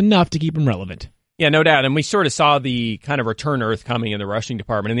involvement is enough to keep him relevant. Yeah, no doubt. And we sort of saw the kind of return earth coming in the rushing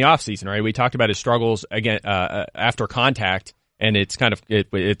department in the offseason, right? We talked about his struggles again after contact. And it's kind of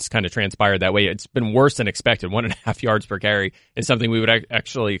transpired that way. It's been worse than expected. 1.5 yards per carry is something we would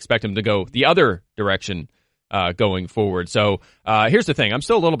actually expect him to go the other direction going forward. So here's the thing. I'm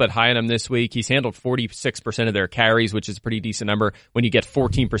still a little bit high on him this week. He's handled 46% of their carries, which is a pretty decent number when you get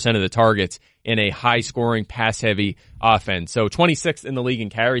 14% of the targets in a high-scoring, pass-heavy offense. So 26th in the league in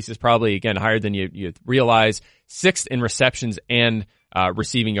carries is probably, again, higher than you realize. 6th in receptions and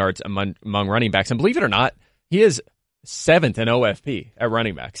receiving yards among running backs. And believe it or not, he is 7th in OFP at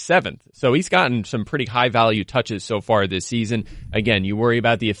running back, 7th. So he's gotten some pretty high value touches so far this season. Again, you worry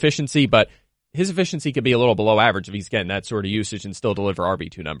about the efficiency, but his efficiency could be a little below average if he's getting that sort of usage and still deliver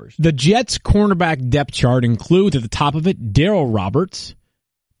RB2 numbers. The Jets cornerback depth chart includes at the top of it, Darryl Roberts,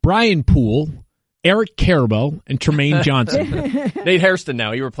 Brian Poole, Eric Carabo, and Tremaine Johnson. Nate Hairston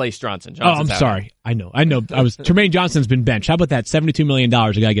now. He replaced Johnson. I'm sorry. I know. Tremaine Johnson's been benched. How about that? $72 million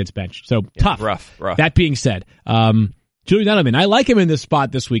a guy gets benched. So tough. Rough. That being said, Julian Edelman, I like him in this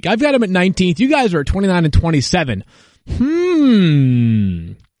spot this week. I've got him at 19th. You guys are at 29 and 27.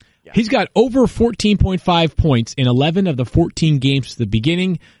 He's got over 14.5 points in 11 of the 14 games since the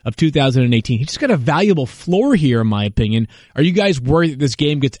beginning of 2018. He's just got a valuable floor here, in my opinion. Are you guys worried that this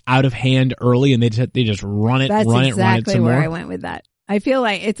game gets out of hand early and they just run it, That's run exactly it some where more? I went with that. I feel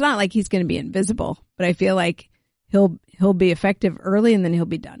like it's not like he's going to be invisible, but I feel like he'll he'll be effective early and then he'll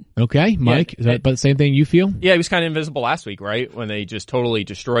be done. Okay, Mike, is that about the same thing you feel? Yeah, he was kind of invisible last week, right? When they just totally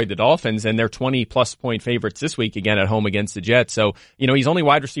destroyed the Dolphins, and they're 20-plus point favorites this week, again, at home against the Jets. So, he's only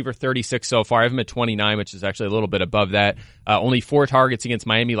wide receiver 36 so far. I have him at 29, which is actually a little bit above that. Only 4 targets against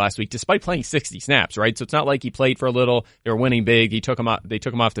Miami last week, despite playing 60 snaps, right? So it's not like he played for a little. They were winning big. They took him off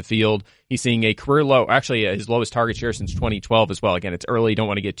the field. He's seeing a career low, actually his lowest target share since 2012 as well. Again, it's early. Don't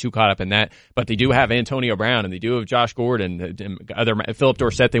want to get too caught up in that. But they do have Antonio Brown, and they do have Josh Gordon, other Philip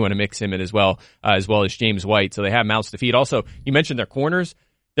Dorsett. They want to mix him in as well as James White. So they have mouths to feed. Also, you mentioned their corners.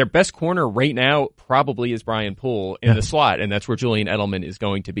 Their best corner right now probably is Brian Poole in the slot, and that's where Julian Edelman is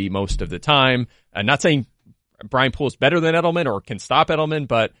going to be most of the time. I'm not saying Brian Poole is better than Edelman or can stop Edelman,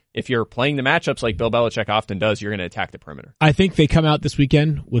 but if you're playing the matchups like Bill Belichick often does, you're going to attack the perimeter. I think they come out this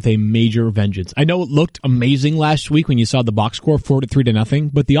weekend with a major vengeance. I know it looked amazing last week when you saw the box score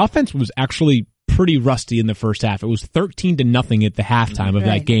 4-3-0, but the offense was actually pretty rusty in the first half. It was 13-0 at the halftime of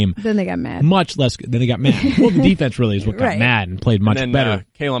that game. Then they got mad. Much less. Then they got mad. Well, the defense really is what got mad and played much better.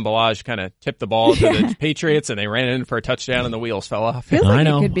 Kalen Ballage kind of tipped the ball to the Patriots, and they ran in for a touchdown, and the wheels fell off. I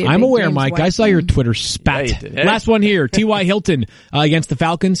know. I'm aware, Mike. I saw your Twitter spat. Yeah, last one here. T.Y. Hilton against the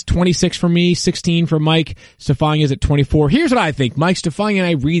Falcons. 26 for me, 16 for Mike. Stefania's at 24. Here's what I think. Mike Stefania and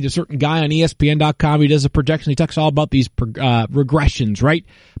I read a certain guy on ESPN.com. He does a projection. He talks all about these regressions, right?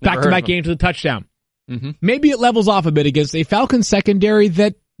 Back-to-back games with a touchdown. Mm-hmm. Maybe it levels off a bit against a Falcons secondary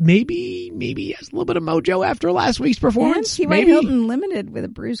that maybe has a little bit of mojo after last week's performance. And T.Y. Hilton limited with a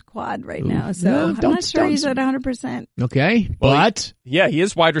bruised quad right now, so I'm not sure he's at 100%. Okay, but he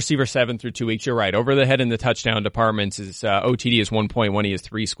is wide receiver 7 through 2 weeks. You're right. Over the head in the touchdown departments, his OTD is 1.1. He has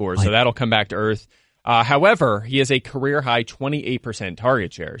 3 scores, so that'll come back to earth. However, he has a career-high 28%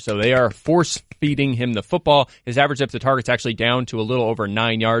 target share, so they are force-feeding him the football. His average depth of target's actually down to a little over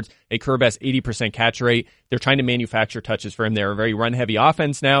 9 yards, a career best 80% catch rate. They're trying to manufacture touches for him. They're a very run-heavy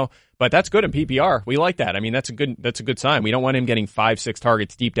offense now, but that's good in PPR. We like that. I mean, that's a good sign. We don't want him getting 5-6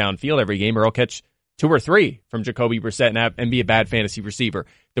 targets deep downfield every game, or he'll catch 2 or 3 from Jacoby Brissett and be a bad fantasy receiver.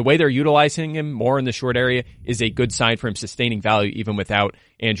 The way they're utilizing him more in the short area is a good sign for him sustaining value even without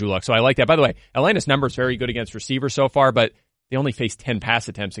Andrew Luck. So I like that. By the way, Atlanta's numbers very good against receivers so far, but they only faced 10 pass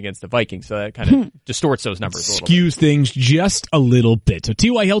attempts against the Vikings, so that kind of distorts those numbers a little bit. Skews things just a little bit. So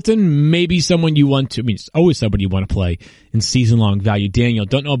T.Y. Hilton, maybe someone you want to, it's always somebody you want to play in season-long value. Daniel,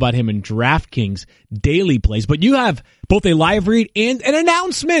 don't know about him in DraftKings daily plays, but you have both a live read and an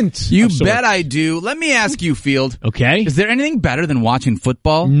announcement. You bet I do. Let me ask you, Field. Okay. Is there anything better than watching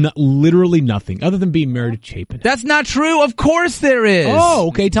football? Literally nothing, other than being married to Chapin. That's not true. Of course there is. Oh,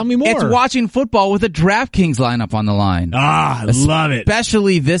 okay. Tell me more. It's watching football with a DraftKings lineup on the line. I love it.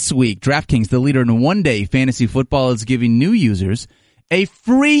 Especially this week, DraftKings, the leader in one-day fantasy football, is giving new users a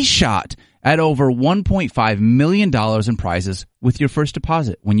free shot at over $1.5 million in prizes with your first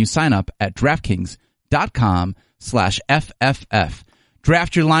deposit when you sign up at DraftKings.com/FFF.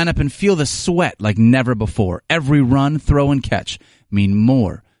 Draft your lineup and feel the sweat like never before. Every run, throw, and catch mean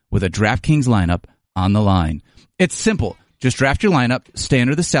more with a DraftKings lineup on the line. It's simple. Just draft your lineup, stay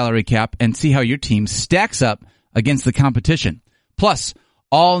under the salary cap, and see how your team stacks up against the competition. Plus,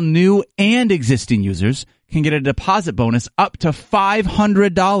 all new and existing users can get a deposit bonus up to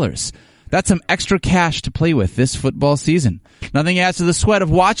 $500. That's some extra cash to play with this football season. Nothing adds to the sweat of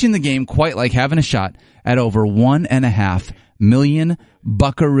watching the game quite like having a shot at over 1.5 million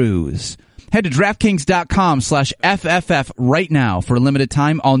buckaroos. Head to DraftKings.com/FFF right now. For a limited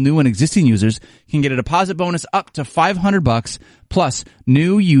time, all new and existing users can get a deposit bonus up to $500. Plus,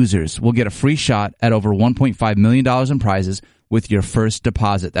 new users will get a free shot at over $1.5 million in prizes with your first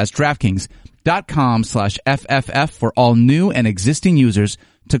deposit. That's DraftKings.com/FFF for all new and existing users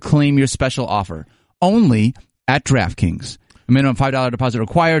to claim your special offer. Only at DraftKings. A minimum $5 deposit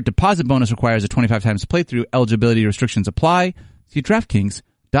required. Deposit bonus requires a 25 times playthrough. Eligibility restrictions apply. See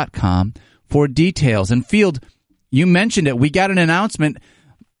DraftKings.com for details. And Field, you mentioned it. We got an announcement.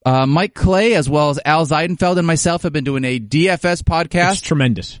 Mike Clay, as well as Al Zeidenfeld and myself, have been doing a DFS podcast. It's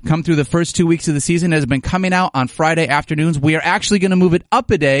tremendous. Come through the first 2 weeks of the season. It has been coming out on Friday afternoons. We are actually going to move it up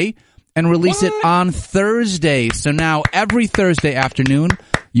a day and release it on Thursday. So now every Thursday afternoon,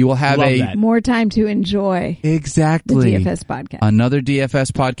 you will have more time to enjoy exactly the DFS podcast. Another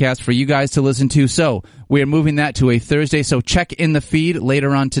DFS podcast for you guys to listen to. So we are moving that to a Thursday. So check in the feed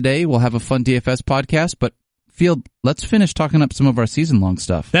later on today. We'll have a fun DFS podcast. But Field, let's finish talking up some of our season-long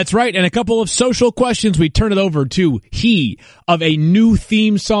stuff. That's right. And a couple of social questions. We turn it over to he of a new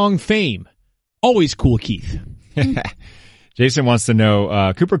theme song fame. Always cool, Keith. Jason wants to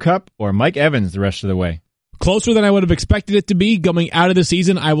know Cooper Kupp or Mike Evans the rest of the way. Closer than I would have expected it to be coming out of the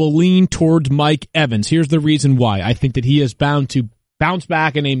season. I will lean towards Mike Evans. Here's the reason why. I think that he is bound to bounce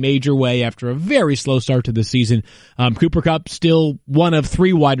back in a major way after a very slow start to the season. Cooper Kupp still one of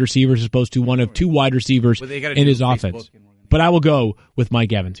 3 wide receivers as opposed to one of 2 wide receivers in his offense. But I will go with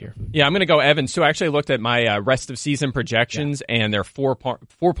Mike Evans here. Yeah, I'm going to go Evans too. I actually looked at my rest of season projections, and they're 4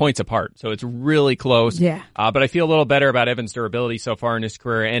 points apart, so it's really close. Yeah. But I feel a little better about Evans' durability so far in his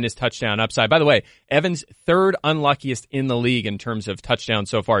career and his touchdown upside. By the way, Evans 3rd unluckiest in the league in terms of touchdowns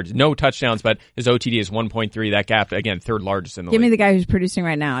so far. No touchdowns, but his OTD is 1.3. That gap, again, 3rd largest in the league. Give me the guy who's producing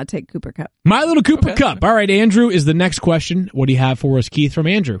right now. I'll take Cooper Kupp. My little Cooper Kupp. All right, Andrew is the next question. What do you have for us, Keith, from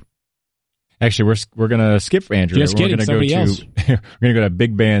Andrew? Actually, we're gonna skip Andrew. Just kidding. Somebody else. We're gonna go to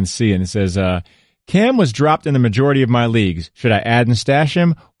Big Band C, and it says, Cam was dropped in the majority of my leagues. Should I add and stash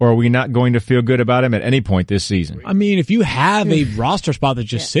him, or are we not going to feel good about him at any point this season? I mean, if you have a roster spot that's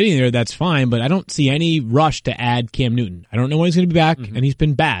just sitting there, that's fine, but I don't see any rush to add Cam Newton. I don't know when he's going to be back, and he's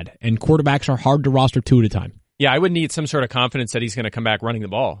been bad, and quarterbacks are hard to roster 2 at a time. Yeah, I would need some sort of confidence that he's going to come back running the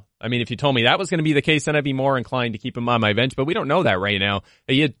ball. I mean, if you told me that was going to be the case, then I'd be more inclined to keep him on my bench, but we don't know that right now.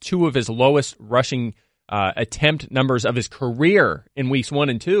 He had 2 of his lowest rushing attempt numbers of his career in weeks 1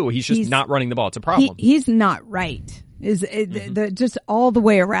 and 2. He's just not running the ball. It's a problem. He's not right. Just all the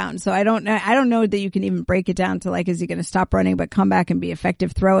way around. So I don't know that you can even break it down to like, is he going to stop running but come back and be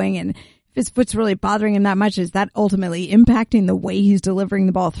effective throwing? And if his foot's really bothering him that much, is that ultimately impacting the way he's delivering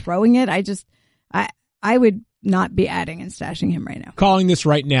the ball, throwing it? I would not be adding and stashing him right now. Calling this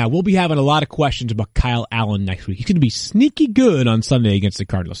right now. We'll be having a lot of questions about Kyle Allen next week. He's going to be sneaky good on Sunday against the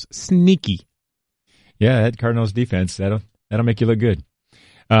Cardinals. Sneaky. Yeah, that Cardinals defense, that'll make you look good.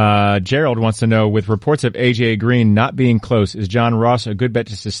 Gerald wants to know, with reports of A.J. Green not being close, is John Ross a good bet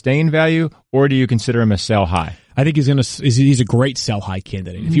to sustain value, or do you consider him a sell high? I think he's a great sell high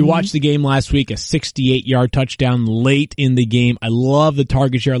candidate. If you watched the game last week, a 68-yard touchdown late in the game. I love the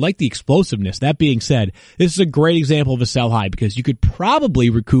target share. I like the explosiveness. That being said, this is a great example of a sell high because you could probably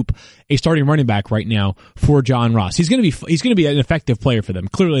recoup a starting running back right now for John Ross. He's going to be an effective player for them.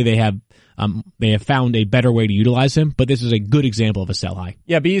 Clearly they have found a better way to utilize him, but this is a good example of a sell high.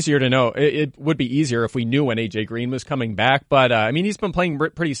 Yeah, it'd be easier to know. It would be easier if we knew when A.J. Green was coming back, but I mean, he's been playing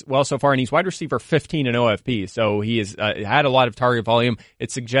pretty well so far, and he's wide receiver 15 in OFP, so he has had a lot of target volume.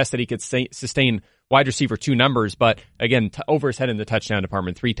 It suggests that he could sustain wide receiver 2 numbers, but again, over his head in the touchdown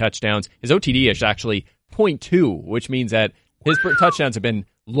department, 3 touchdowns. His OTD is actually 0.2, which means that his touchdowns have been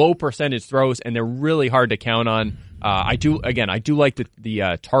low percentage throws, and they're really hard to count on. I do like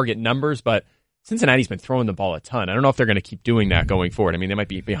the target numbers, but Cincinnati's been throwing the ball a ton. I don't know if they're going to keep doing that going forward. I mean, they might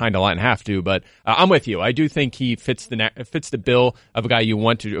be behind a lot and have to, but I'm with you. I do think he fits the bill of a guy you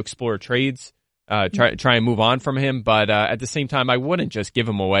want to explore trades, try and move on from him. But at the same time, I wouldn't just give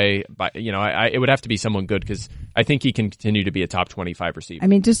him away. But it would have to be someone good because I think he can continue to be a top 25 receiver. I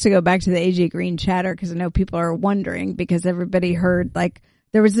mean, just to go back to the A.J. Green chatter, because I know people are wondering because everybody heard like.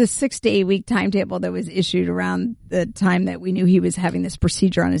 There was this 6 to 8 week timetable that was issued around the time that we knew he was having this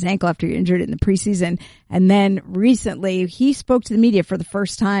procedure on his ankle after he injured it in the preseason. And then recently he spoke to the media for the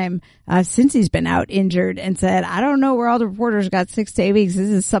first time since he's been out injured and said, I don't know where all the reporters got 6 to 8 weeks. This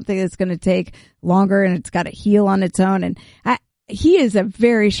is something that's going to take longer and it's got to heal on its own. And he is a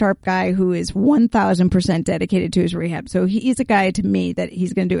very sharp guy who is 1,000% dedicated to his rehab. So he's a guy to me that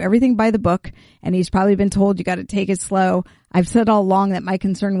he's going to do everything by the book, and he's probably been told you got to take it slow. I've said all along that my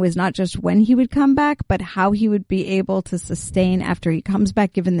concern was not just when he would come back, but how he would be able to sustain after he comes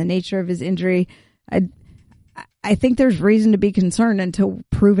back, given the nature of his injury. I think there's reason to be concerned until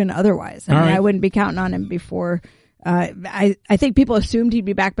proven otherwise. I mean, I wouldn't be counting on him before. I think people assumed he'd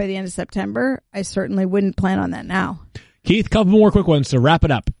be back by the end of September. I certainly wouldn't plan on that now. Keith, a couple more quick ones to wrap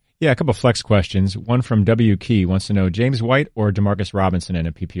it up. Yeah, a couple of flex questions. One from W. Key wants to know James White or Demarcus Robinson in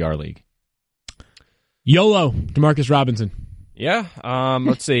a PPR league. YOLO, Demarcus Robinson. Yeah,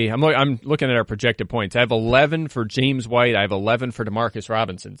 let's see. I'm looking at our projected points. I have 11 for James White. I have 11 for Demarcus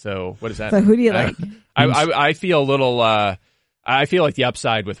Robinson. So what does that mean? So who do you like? I feel a little. I feel like the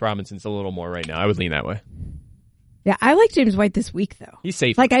upside with Robinson's a little more right now. I would lean that way. Yeah, I like James White this week, though. He's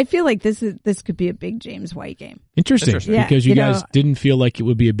safe. Like, I feel like this could be a big James White game. Interesting. Yeah, because you guys didn't feel like it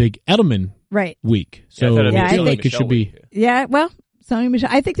would be a big Edelman week. So I feel like it should be. Yeah, well, Sony Michel.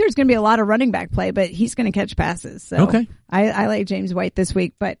 I think there's going to be a lot of running back play, but he's going to catch passes. So okay. I like James White this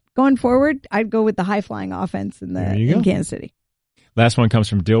week. But going forward, I'd go with the high-flying offense in Kansas City. Last one comes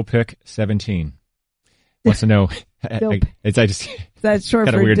from Dillpick17. Wants to know. That's short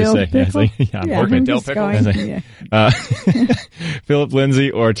kind for of weird Dill to say. I'm just going. Philip Lindsay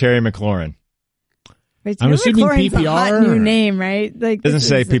or Terry McLaurin. Wait, I'm assuming McLaurin's PPR. a hot new name, right? Like doesn't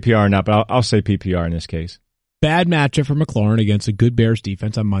say PPR or not, but I'll say PPR in this case. bad matchup for McLaurin against a good Bears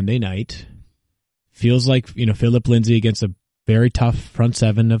defense on Monday night. Feels like, Phillip Lindsay against a very tough front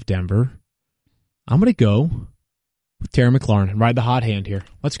seven of Denver. I'm going to go with Terry McLaurin and ride the hot hand here.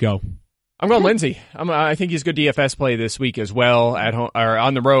 Let's go. I'm going Lindsay. I think he's a good DFS play this week as well at home or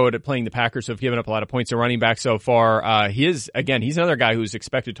on the road at playing the Packers, who have given up a lot of points to running back so far. He's another guy whose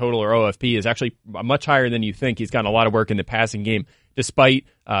expected total or OFP is actually much higher than you think. He's gotten a lot of work in the passing game despite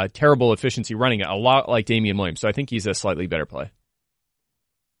terrible efficiency running it, a lot like Damian Williams. So I think he's a slightly better play.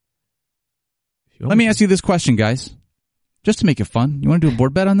 Let me ask you this question, guys. Just to make it fun. You want to do a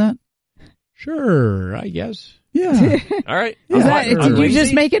board bet on that? Sure, I guess. Yeah. All right. Did you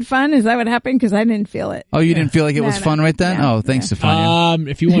just make it fun? Is that what happened? Because I didn't feel it. Oh, you didn't feel like it was fun right then? No. Oh, thanks, Stefania.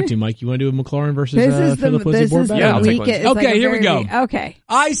 If you want to, Mike, you want to do a McLaurin versus Phillip Lindsay board bet? Yeah, I'll take Lindsay. Okay, here we go. Okay.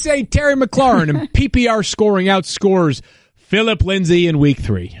 I say Terry McLaurin in PPR scoring outscores Phillip Lindsay in week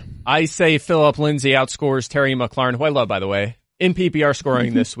 3. I say Phillip Lindsay outscores Terry McLaurin, who I love, by the way, in PPR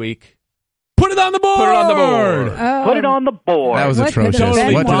scoring this week. Put it on the board! Put it on the board! Put it on the board. That was atrocious.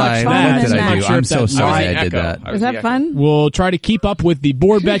 What did I do? I'm so sorry I did that. Was that fun? We'll try to keep up with the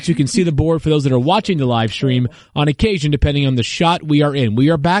board bets. You can see the board for those that are watching the live stream on occasion, depending on the shot we are in. We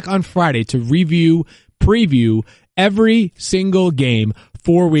are back on Friday to preview every single game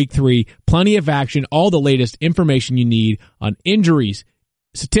for week 3. Plenty of action, all the latest information you need on injuries,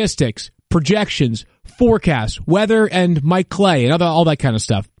 statistics, projections, forecasts, weather, and Mike Clay, and all that kind of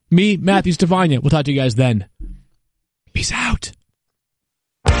stuff. Me, Matthew, Stefania. We'll talk to you guys then. Peace out.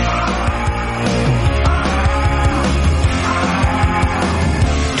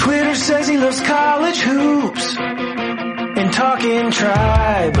 Twitter says he loves college hoops and talking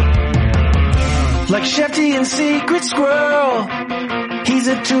tribe. Like Shefty and Secret Squirrel, he's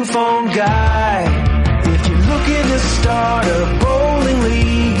a two-phone guy. If you're looking to start a bowling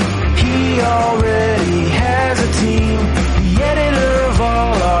league, he already has a team. The editor of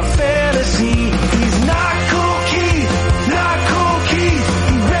all our fantasy. He's not Cool Keith, not Cool Keith.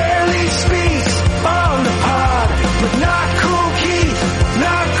 He rarely speaks on the pod, but not Cool Keith,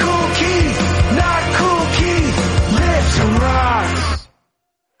 not Cool Keith, not Cool Keith. Lift some rocks.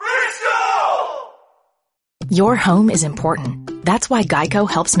 Bristol! Your home is important. That's why Geico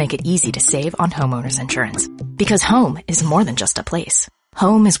helps make it easy to save on homeowners insurance. Because home is more than just a place.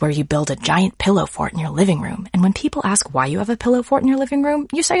 Home is where you build a giant pillow fort in your living room, and when people ask why you have a pillow fort in your living room,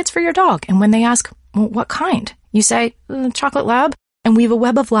 you say it's for your dog. And when they ask, well, what kind? You say, chocolate lab, and weave a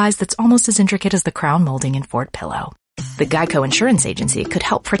web of lies that's almost as intricate as the crown molding in Fort Pillow. The Geico Insurance Agency could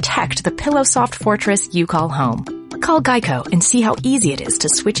help protect the pillow-soft fortress you call home. Call Geico and see how easy it is to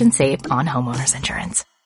switch and save on homeowners insurance.